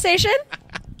conversation?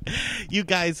 You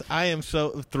guys, I am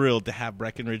so thrilled to have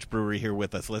Breckenridge Brewery here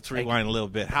with us. Let's rewind a little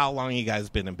bit. How long you guys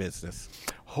been in business?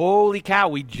 Holy cow,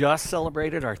 we just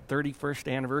celebrated our 31st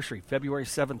anniversary. February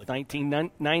 7th,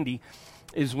 1990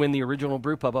 is when the original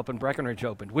brew pub up in Breckenridge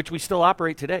opened, which we still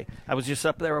operate today. I was just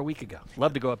up there a week ago.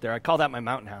 Love to go up there. I call that my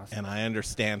mountain house. And I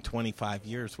understand 25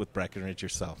 years with Breckenridge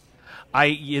yourself.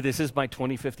 This is my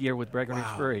 25th year with Breckenridge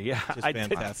Brewery. Yeah, Just I did.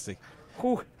 fantastic.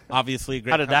 Whew. Obviously, a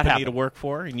great How did that company happen? to work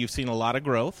for, and you've seen a lot of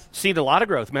growth. Seen a lot of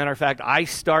growth. Matter of fact, I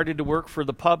started to work for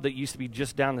the pub that used to be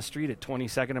just down the street at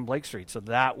 22nd and Blake Street. So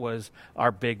that was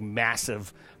our big,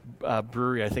 massive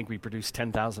brewery. I think we produced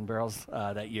 10,000 barrels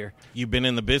that year. You've been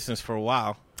in the business for a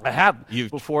while. I have.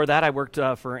 Before that, I worked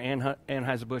for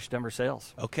Anheuser-Busch Denver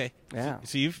Sales. Okay. Yeah.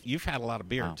 So you've had a lot of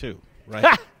beer too,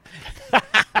 right?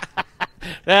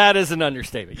 That is an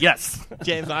understatement. Yes,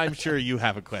 James, I'm sure you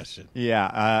have a question.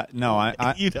 Yeah. No,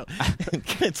 I you don't.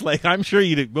 It's like I'm sure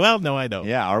you do. Well, no, I don't.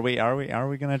 Yeah. Are we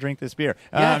going to drink this beer?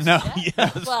 Yes. No.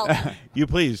 Yes. Well, You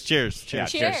please. Cheers. Yeah,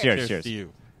 Cheers. cheers. Cheers. to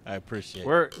you. I appreciate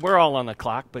it. we're all on the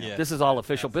clock, but Yeah. this is all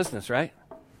official business, right?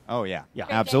 Oh yeah. Yeah.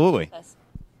 Absolutely.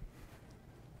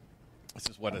 This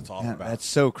is what it's all Yeah, about. that's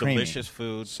so creamy. Delicious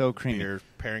food. So creamy. Beer,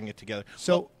 pairing it together.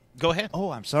 So- Well, go ahead.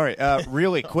 Oh, I'm sorry.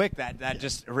 Really quick, that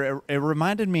just it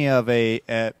reminded me of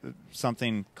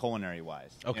something culinary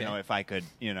wise. Okay. If I could,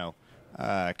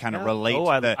 kind of Yeah. relate. Oh,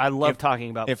 I love talking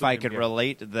about If food I and could beer.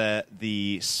 relate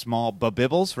the small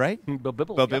bubibbles, right?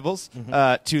 Bubibbles,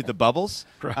 to the bubbles.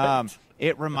 Right.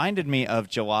 It reminded me of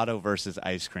gelato versus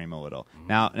ice cream a little.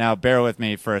 Now bear with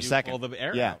me for a second. pull the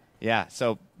air yeah, out. yeah.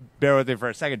 So bear with me for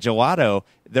a second. Gelato,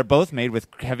 they're both made with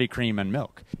heavy cream and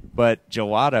milk, but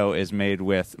gelato is made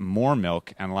with more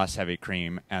milk and less heavy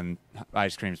cream, and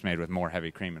ice cream is made with more heavy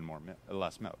cream and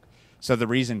less milk. So the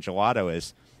reason gelato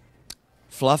is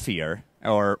fluffier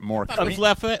or more It was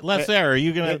less air. Are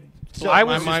you going to... So I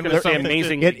was just going to say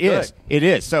amazing. It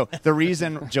is. So the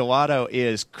reason gelato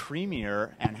is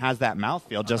creamier and has that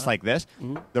mouthfeel just like this,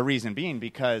 the reason being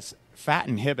because fat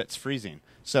inhibits freezing.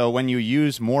 So when you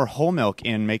use more whole milk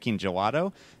in making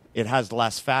gelato, it has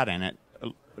less fat in it,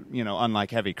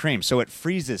 unlike heavy cream. So it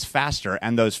freezes faster,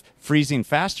 and those freezing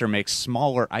faster makes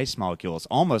smaller ice molecules,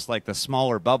 almost like the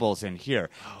smaller bubbles in here.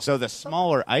 So the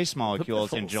smaller ice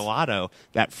molecules in gelato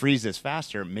that freezes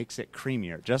faster makes it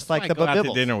creamier, just like the go out to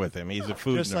bubibbles. dinner with him. He's a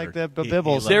food Just nerd. like the He bubibbles.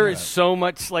 loves There that. is so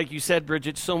much, like you said,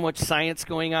 Bridget, so much science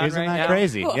going on Isn't right that now.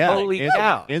 crazy? Yeah. Holy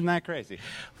cow. Isn't that crazy?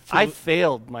 I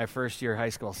failed my first year high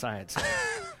school science.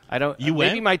 I don't. You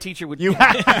maybe went? my teacher would. You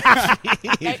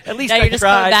At least Now I you're just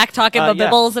tried. going back talking about Yeah.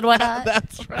 bibbles and whatnot.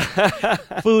 That's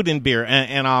right. Food and beer,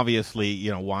 and obviously,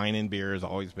 wine and beer has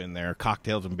always been there.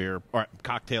 Cocktails and beer, or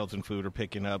cocktails and food are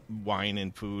picking up. Wine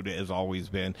and food has always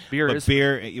been. Beer but is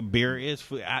beer is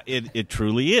food. It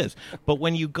truly is. But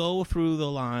when you go through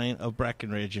the line of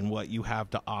Breckenridge and what you have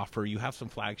to offer, you have some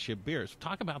flagship beers.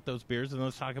 Talk about those beers, and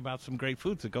let's talk about some great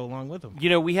foods that go along with them.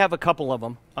 We have a couple of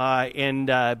them, and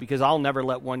because I'll never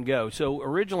let one go. So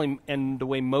originally, and the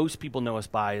way most people know us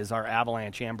by is our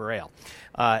Avalanche Amber Ale.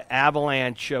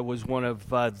 Avalanche was one of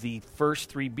the first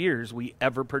 3 beers we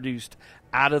ever produced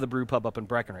out of the brew pub up in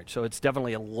Breckenridge. So it's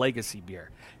definitely a legacy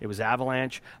beer. It was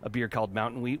Avalanche, a beer called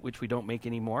Mountain Wheat, which we don't make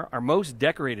anymore. Our most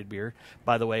decorated beer,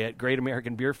 by the way, at Great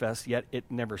American Beer Fest, yet it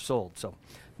never sold. So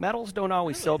metals don't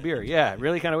always sell beer. Yeah,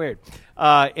 really kind of weird.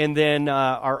 And then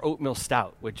our Oatmeal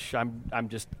Stout, which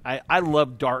I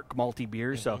love dark malty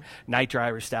beers. So Nitro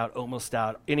Irish Stout, Oatmeal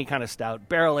Stout, any kind of stout,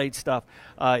 barrel-aged stuff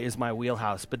is my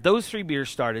wheelhouse. But those 3 beers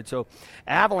started. So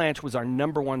Avalanche was our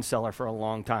 #1 seller for a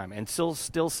long time and still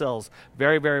sells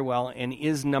very, very well and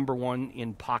is #1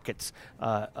 in pockets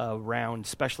around,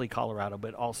 especially Colorado,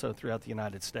 but also throughout the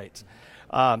United States.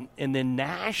 And then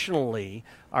nationally,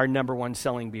 our #1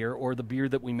 selling beer, or the beer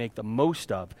that we make the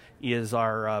most of, is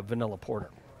our Vanilla Porter.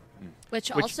 Which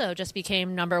also just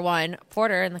became #1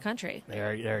 porter in the country.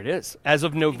 There it is. As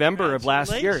of November of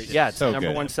last year. Yeah, it's So the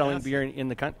good. #1 selling beer in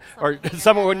the country. Or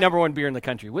 #1 beer in the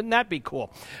country. Wouldn't that be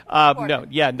cool? No,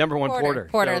 yeah, #1 porter.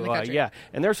 Porter in the country. Yeah,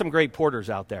 and there's some great porters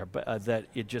out there but, that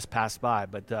it just passed by.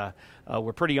 But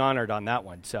we're pretty honored on that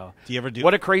one. So, Do you ever do-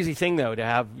 What a crazy thing, though, to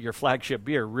have your flagship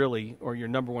beer really, or your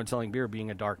 #1 selling beer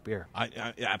being a dark beer. I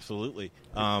absolutely.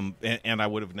 And I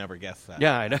would have never guessed that.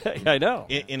 Yeah, I know.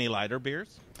 Any lighter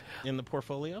beers in the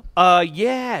portfolio?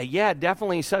 Yeah,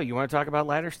 definitely so. You want to talk about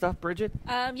lighter stuff, Bridget?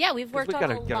 Yeah, we've worked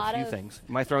on a lot few of things.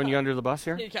 Am I throwing you under the bus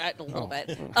here? A little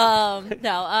bit.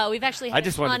 We've actually I had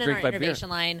just a wanted ton to in our drink my beer. innovation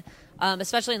line,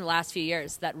 especially in the last few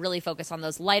years, that really focus on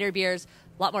those lighter beers,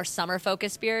 a lot more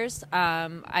summer-focused beers.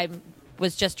 I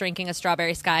was just drinking a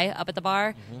Strawberry Sky up at the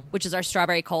bar, which is our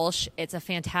strawberry Kolsch. It's a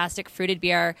fantastic fruited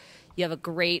beer. You have a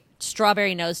great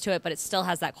strawberry nose to it, but it still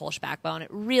has that Kolsch backbone. It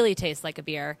really tastes like a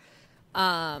beer.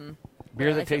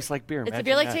 Beer that tastes like beer. It's a Imagine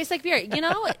beer like that. tastes like beer.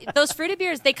 Those fruited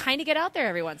beers, they kind of get out there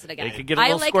every once and again. They could get a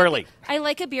little squirrely. I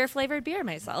like a beer flavored beer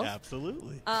myself.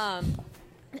 Absolutely.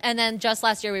 And then just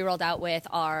last year we rolled out with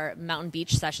our Mountain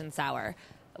Beach Session Sour.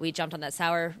 We jumped on that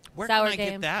sour Where sour can I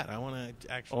game. get that? I want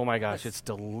to actually. Oh my gosh, it's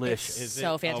delicious. It's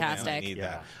so fantastic. Oh, man, I need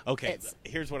that. Okay, It's-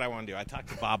 here's what I want to do. I talked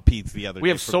to Bob Peets the other We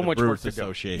day. have from so the much work Brewers to do.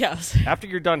 Association. Yes. After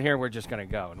you're done here, we're just going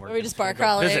to go. And We just bar gonna go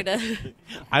crawling. visit.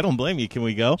 I don't blame you. Can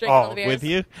we go? Drink all the beers. With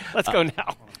you? Let's go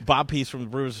now. Bob Pease from the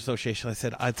Brewers Association. I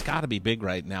said, it's got to be big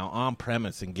right now on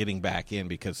premise and getting back in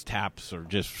because taps are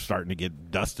just starting to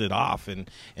get dusted off and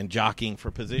jockeying for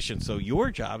position. So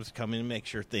your job is to come in and make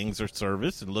sure things are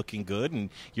serviced and looking good and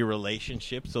your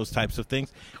relationships, those types of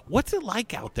things. What's it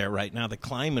like out there right now, the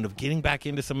climate of getting back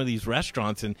into some of these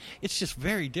restaurants? And it's just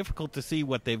very difficult to see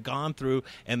what they've gone through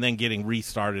and then getting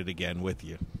restarted again with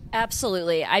you.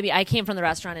 Absolutely. I mean, I came from the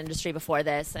restaurant industry before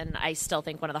this, and I still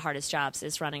think one of the hardest jobs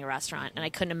is running a restaurant. And I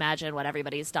couldn't imagine what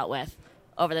everybody's dealt with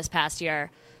over this past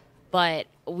year. But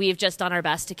we've just done our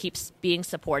best to keep being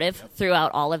supportive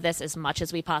throughout all of this as much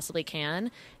as we possibly can.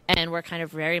 And we're kind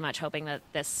of very much hoping that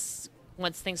this,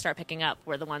 once things start picking up,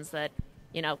 we're the ones that,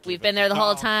 you know, we've been there the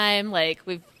whole time. Like,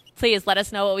 please let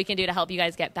us know what we can do to help you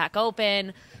guys get back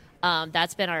open.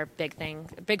 That's been our big thing.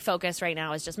 Big focus right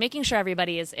now is just making sure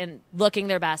everybody is looking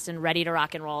their best and ready to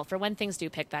rock and roll for when things do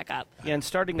pick back up. Yeah, and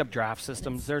starting up draft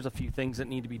systems, there's a few things that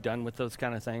need to be done with those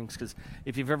kind of things. Because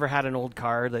if you've ever had an old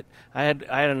car that I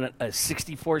had a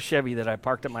 64 Chevy that I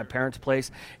parked at my parents' place,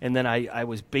 and then I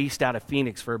was based out of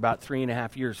Phoenix for about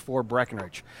 3.5 years for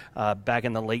Breckenridge back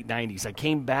in the late 90s. I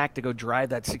came back to go drive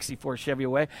that 64 Chevy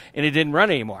away, and it didn't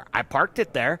run anymore. I parked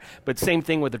it there, but same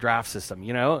thing with the draft system.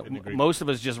 You know, most of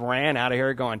us just ran out of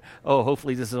here going, oh,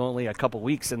 hopefully this is only a couple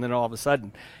weeks, and then all of a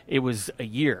sudden it was a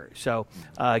year. So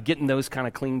getting those kind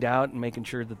of cleaned out and making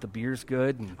sure that the beer's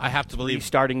good. And I have to believe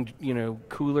starting,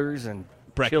 coolers and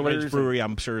Breckenridge chillers Brewery,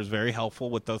 I'm sure, is very helpful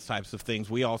with those types of things.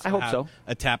 We also I hope have so.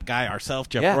 a tap guy ourselves,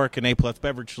 Jeff Yeah. Rourke, and A-Plus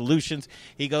Beverage Solutions.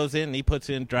 He goes in and he puts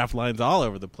in draft lines all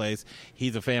over the place.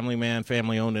 He's a family man,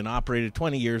 family-owned and operated,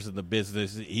 20 years in the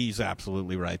business. He's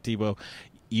absolutely right. Tebow,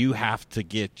 you have to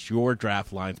get your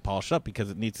draft lines polished up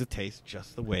because it needs to taste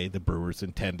just the way the brewers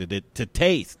intended it to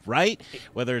taste, right?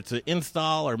 Whether it's an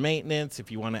install or maintenance,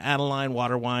 if you want to add a line,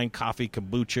 water, wine, coffee,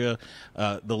 kombucha,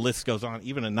 the list goes on.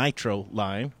 Even a nitro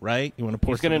line, right? You want to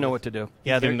pour. He's going to know what to do.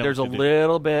 Yeah, there's a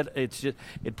little bit.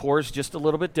 It pours just a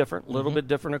little bit different, a little bit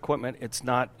different equipment. It's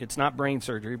not brain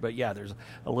surgery, but yeah, there's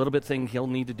a little bit thing he'll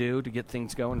need to do to get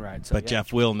things going right. So, but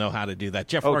Jeff will know how to do that.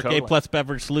 Jeff Rourke, totally. A+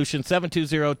 Beverage Solution,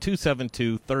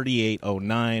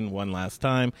 720-272-3809. One last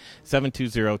time,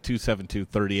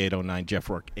 720-272-3809. Jeff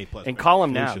Rourke, A+ And call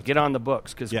him now. Solutions. Get on the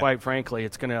books because, quite frankly,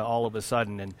 it's going to all of a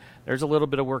sudden, and there's a little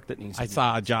bit of work that needs to be done. I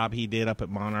saw a job he did up at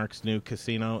Monarch's new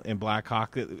casino in Black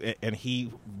Hawk, and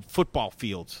football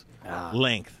fields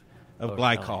length of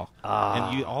glycol.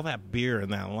 And all that beer in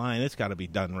that line, it's got to be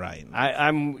done right.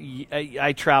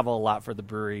 I travel a lot for the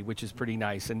brewery, which is pretty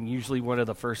nice. And usually one of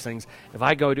the first things, if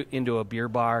I go into a beer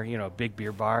bar, a big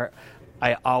beer bar,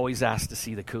 I always ask to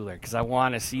see the cooler because I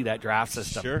want to see that draft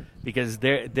system. Sure. Because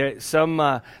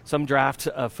some draft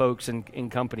folks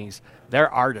and companies,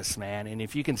 they're artists, man. And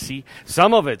if you can see,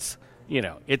 some of it's,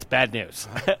 it's bad news.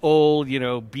 Old,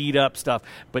 beat up stuff.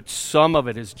 But some of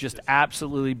it is just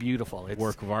absolutely beautiful. It's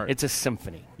work of art. It's a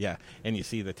symphony. Yeah, and you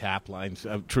see the tap lines,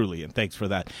 truly, and thanks for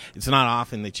that. It's not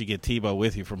often that you get Tebow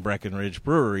with you from Breckenridge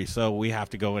Brewery, so we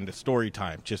have to go into story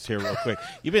time just here real quick.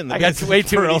 You've been in the I got business way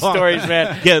too for a many long stories, time.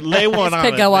 man. Yeah, lay one on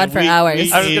could us, go on man. for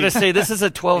hours. I was going to say, this is a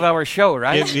 12-hour show,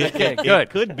 right? Okay, good. It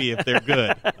could be if they're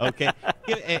good. Okay,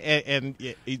 and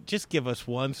just give us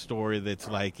one story that's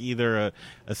like either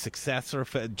a success or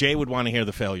Jay would want to hear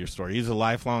the failure story. He's a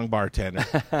lifelong bartender.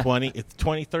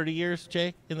 20, 30 years,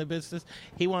 Jay, in the business.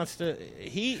 He wants to.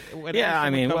 He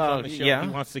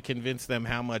wants to convince them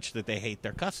how much that they hate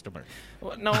their customer.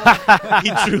 Well, no,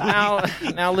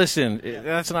 now listen,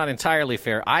 that's not entirely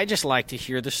fair. I just like to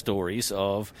hear the stories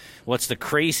of what's the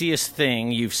craziest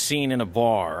thing you've seen in a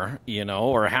bar,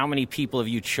 or how many people have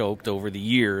you choked over the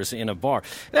years in a bar.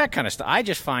 That kind of stuff. I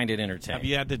just find it entertaining. Have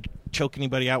you had to choke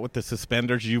anybody out with the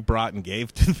suspenders you brought and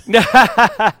gave to them?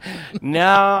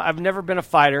 No, I've never been a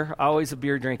fighter. Always a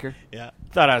beer drinker. Yeah.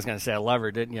 Thought I was going to say a lover,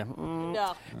 didn't you?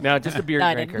 No, just a beer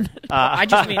drinker.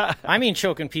 I mean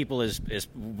choking people is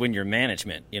when you're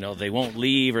management. They won't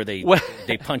leave, or they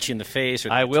punch you in the face, or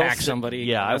they attack somebody.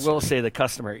 Yeah, I will say the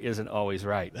customer isn't always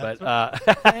right. But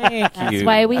thank you. That's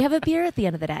why we have a beer at the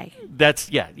end of the day. That's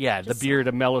the beer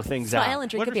to mellow things out. Smile and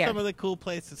drink what a beer. What are some of the cool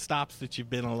places, stops that you've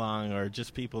been along, or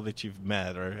just people that you've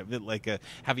met, or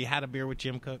have you had a beer with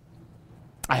Jim Cook?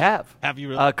 I have. Have you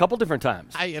really? A couple different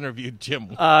times. I interviewed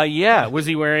Jim. Yeah. Was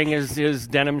he wearing his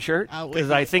denim shirt?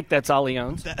 Because I think that's all he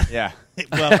owns. Yeah.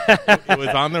 Well, it was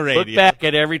on the radio. Look back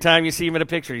at every time you see him in a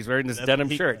picture. He's wearing this denim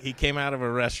shirt. He came out of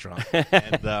a restaurant.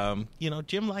 And,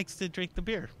 Jim likes to drink the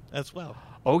beer as well.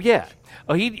 Oh, yeah.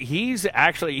 Oh, he's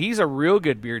a real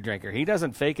good beer drinker. He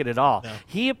doesn't fake it at all. No.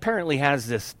 He apparently has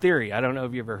this theory. I don't know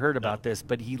if you ever heard about this,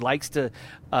 but he likes to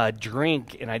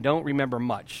drink, and I don't remember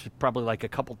much, probably like a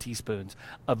couple teaspoons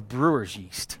of brewer's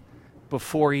yeast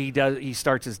before he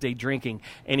starts his day drinking,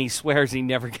 and he swears he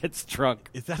never gets drunk.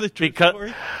 Is that a true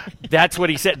story? That's what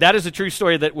he said. That is a true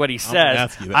story, what he says.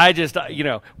 Ask you that. I just,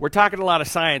 we're talking a lot of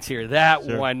science here. That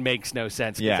one makes no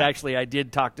sense. Because actually, I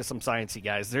did talk to some sciencey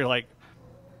guys. They're like,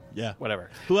 yeah, whatever.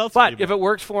 Who else? But if it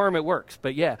works for him, it works.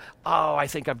 But yeah, I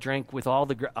think I've drank with all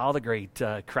the great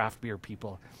craft beer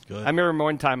people. Good. I remember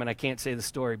one time, and I can't say the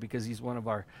story because he's one of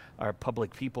our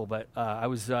public people. But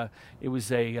it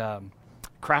was a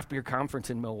craft beer conference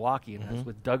in Milwaukee, and I was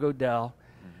with Doug Odell.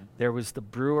 There was the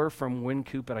brewer from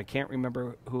Wynkoop, and I can't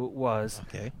remember who it was.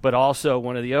 Okay. But also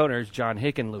one of the owners, John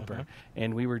Hickenlooper,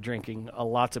 and we were drinking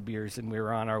lots of beers, and we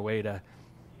were on our way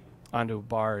onto a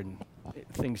bar, and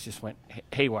things just went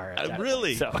haywire. At that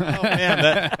really? point, so. Oh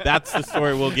man, that's the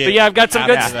story we'll get. But yeah, I've got some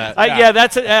good. That.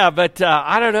 That's it. Yeah, but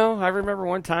I don't know. I remember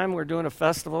one time we were doing a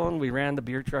festival, and we ran the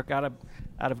beer truck out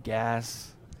of gas.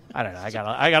 I don't know.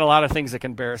 I got a lot of things that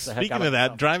can embarrass the heck out of Speaking of that,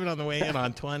 myself. driving on the way in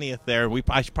on 20th there,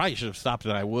 I probably should have stopped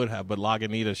and I would have, but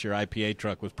Lagunitas, your IPA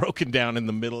truck, was broken down in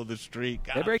the middle of the street.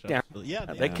 Gosh, They break down. Yeah,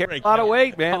 they carry a lot of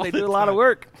weight, man. They do a lot of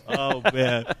work. Oh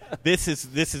man, this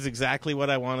is exactly what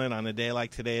I wanted on a day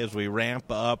like today as we ramp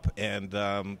up, and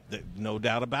no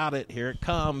doubt about it, here it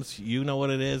comes. You know what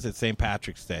it is? It's St.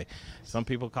 Patrick's Day. Some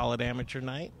people call it amateur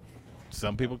night.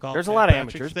 Some people call There's it a lot of St.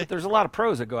 Patrick's amateurs, Day. but there's a lot of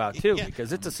pros that go out too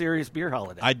because it's a serious beer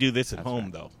holiday. I do this at That's home,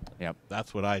 right. though. Yep.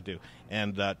 That's what I do.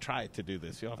 And try to do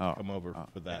this. You'll have to come over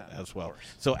for that yeah, as well.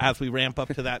 So as we ramp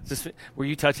up to that. Were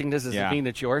you touching this? Does it mean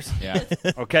it's yours? Yeah.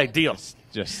 Okay, deal.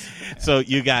 Just So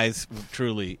you guys,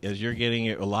 truly, as you're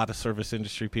getting a lot of service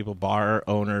industry people, bar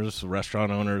owners,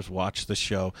 restaurant owners, watch the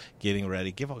show, getting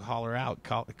ready. Give a holler out.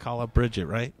 Call up Bridget,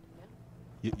 right?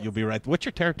 You'll be right. What's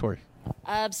your territory?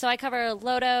 So I cover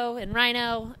Lodo and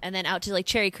Rhino, and then out to like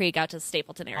Cherry Creek, out to the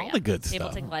Stapleton area. All the good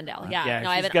Stapleton, stuff. Glendale. Yeah, no,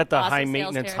 I have she's an got the awesome high sales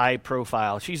maintenance, pair. high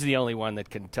profile. She's the only one that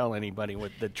can tell anybody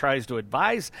that tries to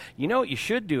advise. You know what you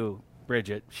should do,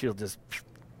 Bridget? She'll just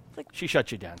she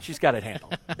shuts you down. She's got it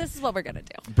handled. This is what we're gonna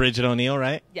do. Bridget O'Neill,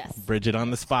 right? Yes. Bridget on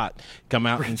the spot. Come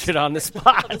out Bridget on the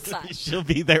spot. She'll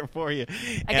be there for you.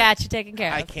 I got you taken care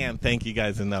of. I can't thank you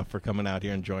guys enough for coming out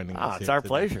here and joining us. It's here our today.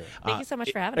 pleasure. Thank you so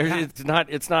much for having us.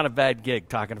 It's not a bad gig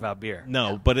talking about beer.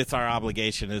 No, but it's our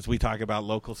obligation as we talk about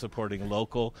local supporting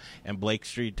local and Blake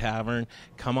Street Tavern.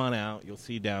 Come on out. You'll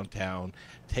see downtown.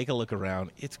 Take a look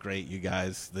around. It's great, you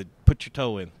guys. Put your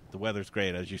toe in. The weather's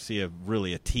great as you see a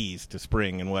tease to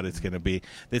spring and what it's going to be.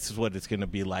 This is what it's going to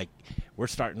be like. We're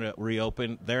starting to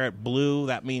reopen. They're at Blue.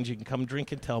 That means you can come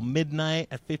drink until midnight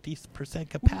at 50%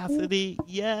 capacity.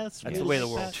 Yes. That's the way the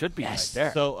world should be right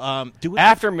there. So do it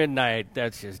after midnight.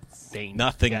 That's just dangerous.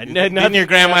 Nothing. Yeah, Didn't your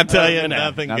grandma tell you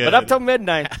nothing good? But up till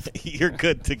midnight. You're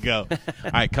good to go.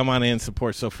 All right, come on in and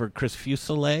support. So for Chris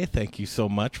Fuselier, thank you so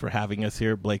much for having us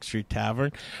here at Blake Street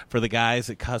Tavern. For the guys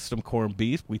at Custom Corned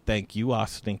Beef, we thank you,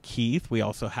 Austin and Keith. We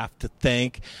also have to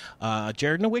thank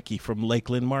Jared Nowicki from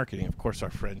Lakeland Marketing. Of course,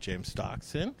 our friend James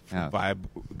Stockson from Vibe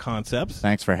Concepts.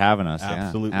 Thanks for having us.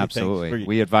 Absolutely. Yeah, absolutely.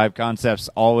 We at Vibe Concepts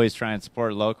always try and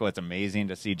support local. It's amazing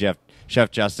to see Chef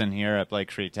Justin here at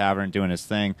Blake Street Tavern doing his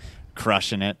thing,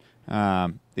 crushing it.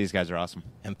 These guys are awesome.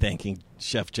 And thanking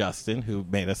Chef Justin, who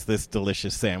made us this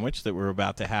delicious sandwich that we're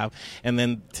about to have. And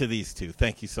then to these two,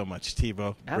 thank you so much,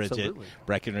 TiVo, Bridget, Absolutely.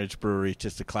 Breckenridge Brewery,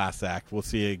 just a class act. We'll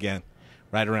see you again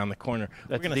right around the corner.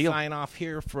 That's we're going to sign off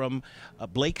here from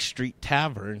Blake Street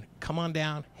Tavern. Come on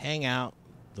down, hang out.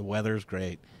 The weather's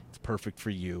great. It's perfect for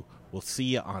you. We'll see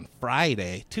you on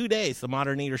Friday. 2 days, the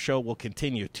Modern Eater Show will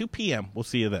continue. 2 p.m. We'll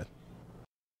see you then.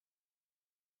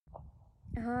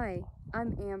 Hi,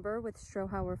 I'm Amber with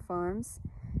Strohauer Farms,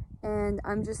 and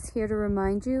I'm just here to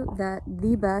remind you that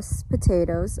the best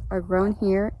potatoes are grown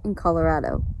here in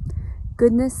Colorado.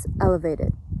 Goodness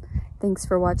elevated. Thanks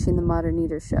for watching the Modern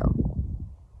Eater Show.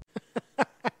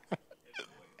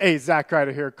 Hey, Zach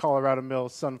Ryder here, Colorado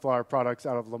Mills Sunflower Products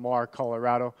out of Lamar,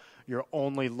 Colorado. Your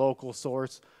only local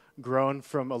source, grown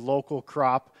from a local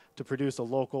crop to produce a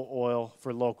local oil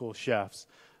for local chefs.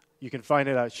 You can find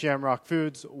it at Shamrock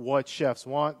Foods, What Chefs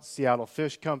Want, Seattle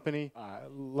Fish Company.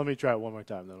 Let me try it one more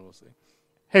time, then we'll see.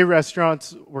 Hey,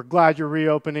 restaurants, we're glad you're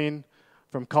reopening.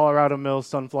 From Colorado Mills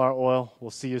Sunflower Oil,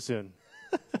 we'll see you soon.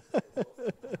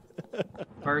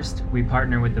 First, we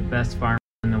partner with the best farmers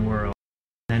in the world.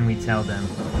 Then we tell them,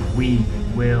 we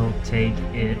will take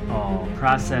it all.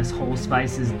 Process whole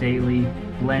spices daily,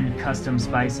 blend custom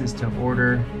spices to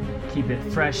order, keep it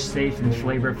fresh, safe, and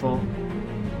flavorful,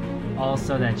 all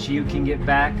so that you can get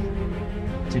back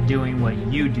to doing what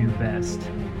you do best.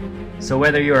 So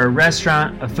whether you're a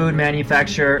restaurant, a food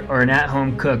manufacturer, or an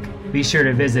at-home cook, be sure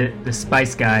to visit The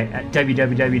Spice Guy at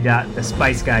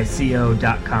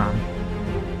www.thespiceguyco.com.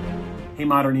 Hey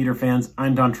Modern Eater fans,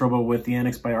 I'm Don Trobo with the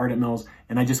Annex by Ardent Mills,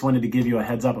 and I just wanted to give you a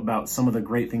heads up about some of the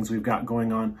great things we've got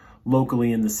going on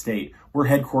locally in the state. We're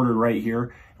headquartered right here,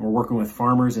 and we're working with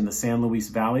farmers in the San Luis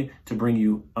Valley to bring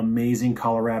you amazing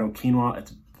Colorado quinoa.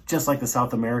 It's just like the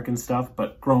South American stuff,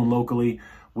 but grown locally.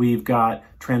 We've got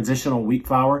transitional wheat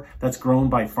flour that's grown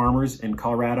by farmers in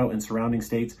Colorado and surrounding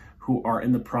states who are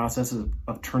in the process of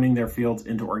turning their fields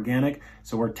into organic.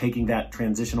 So we're taking that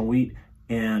transitional wheat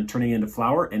and turning it into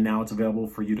flour, and now it's available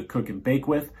for you to cook and bake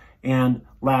with. And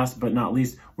last but not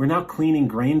least, we're now cleaning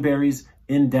grain berries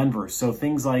in Denver. So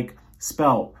things like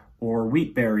spelt or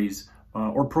wheat berries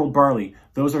or pearl barley,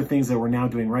 those are things that we're now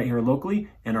doing right here locally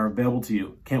and are available to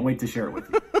you. Can't wait to share it with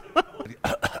you.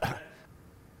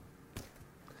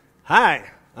 Hi,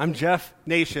 I'm Jeff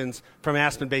Nations from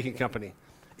Aspen Baking Company.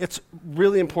 It's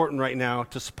really important right now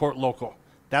to support local.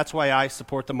 That's why I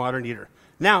support the Modern Eater.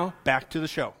 Now, back to the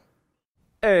show.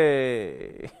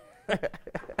 Hey.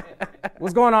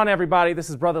 What's going on, everybody? This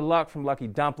is Brother Luck from Lucky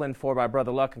Dumpling, 4 by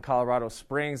Brother Luck in Colorado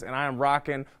Springs, and I am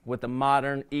rocking with the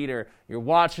Modern Eater. You're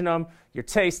watching them, you're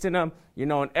tasting them, you're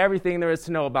knowing everything there is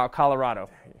to know about Colorado.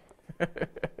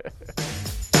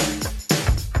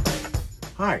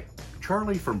 Hi,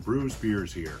 Charlie from Brews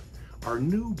Beers here. Our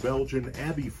new Belgian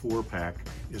Abbey 4-pack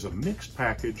is a mixed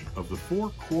package of the 4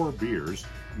 core beers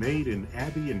made in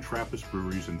Abbey and Trappist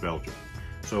breweries in Belgium.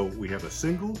 So we have a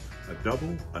single, a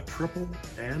double, a triple,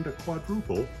 and a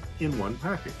quadruple in one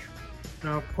package.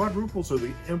 Now, quadruples are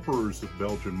the emperors of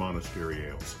Belgian monastery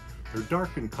ales. They're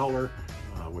dark in color,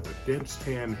 with a dense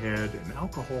tan head and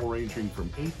alcohol ranging from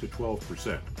 8 to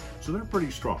 12%, so they're pretty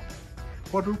strong.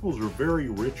 Quadruples are very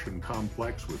rich and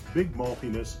complex with big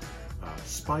maltiness,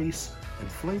 spice, and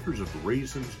flavors of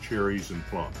raisins, cherries, and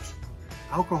plums.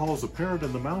 Alcohol is apparent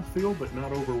in the mouthfeel, but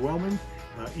not overwhelming,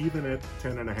 even at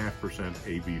 10.5%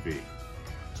 ABV.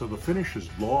 So the finish is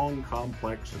long,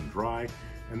 complex, and dry,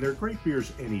 and they're great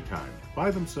beers anytime, by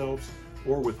themselves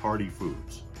or with hearty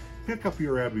foods. Pick up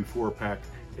your Abbey 4-pack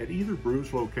at either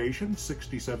Brews location,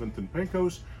 67th and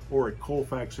Pecos, or at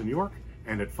Colfax in York,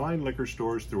 and at fine liquor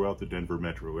stores throughout the Denver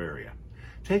metro area.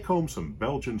 Take home some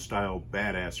Belgian-style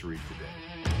badassery today.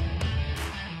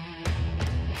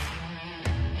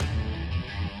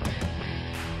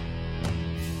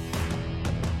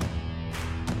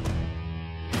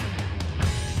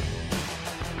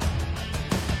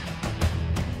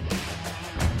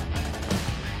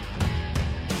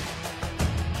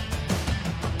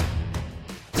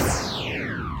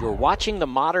 You're watching The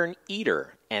Modern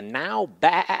Eater, and now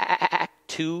back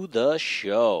to the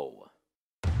show.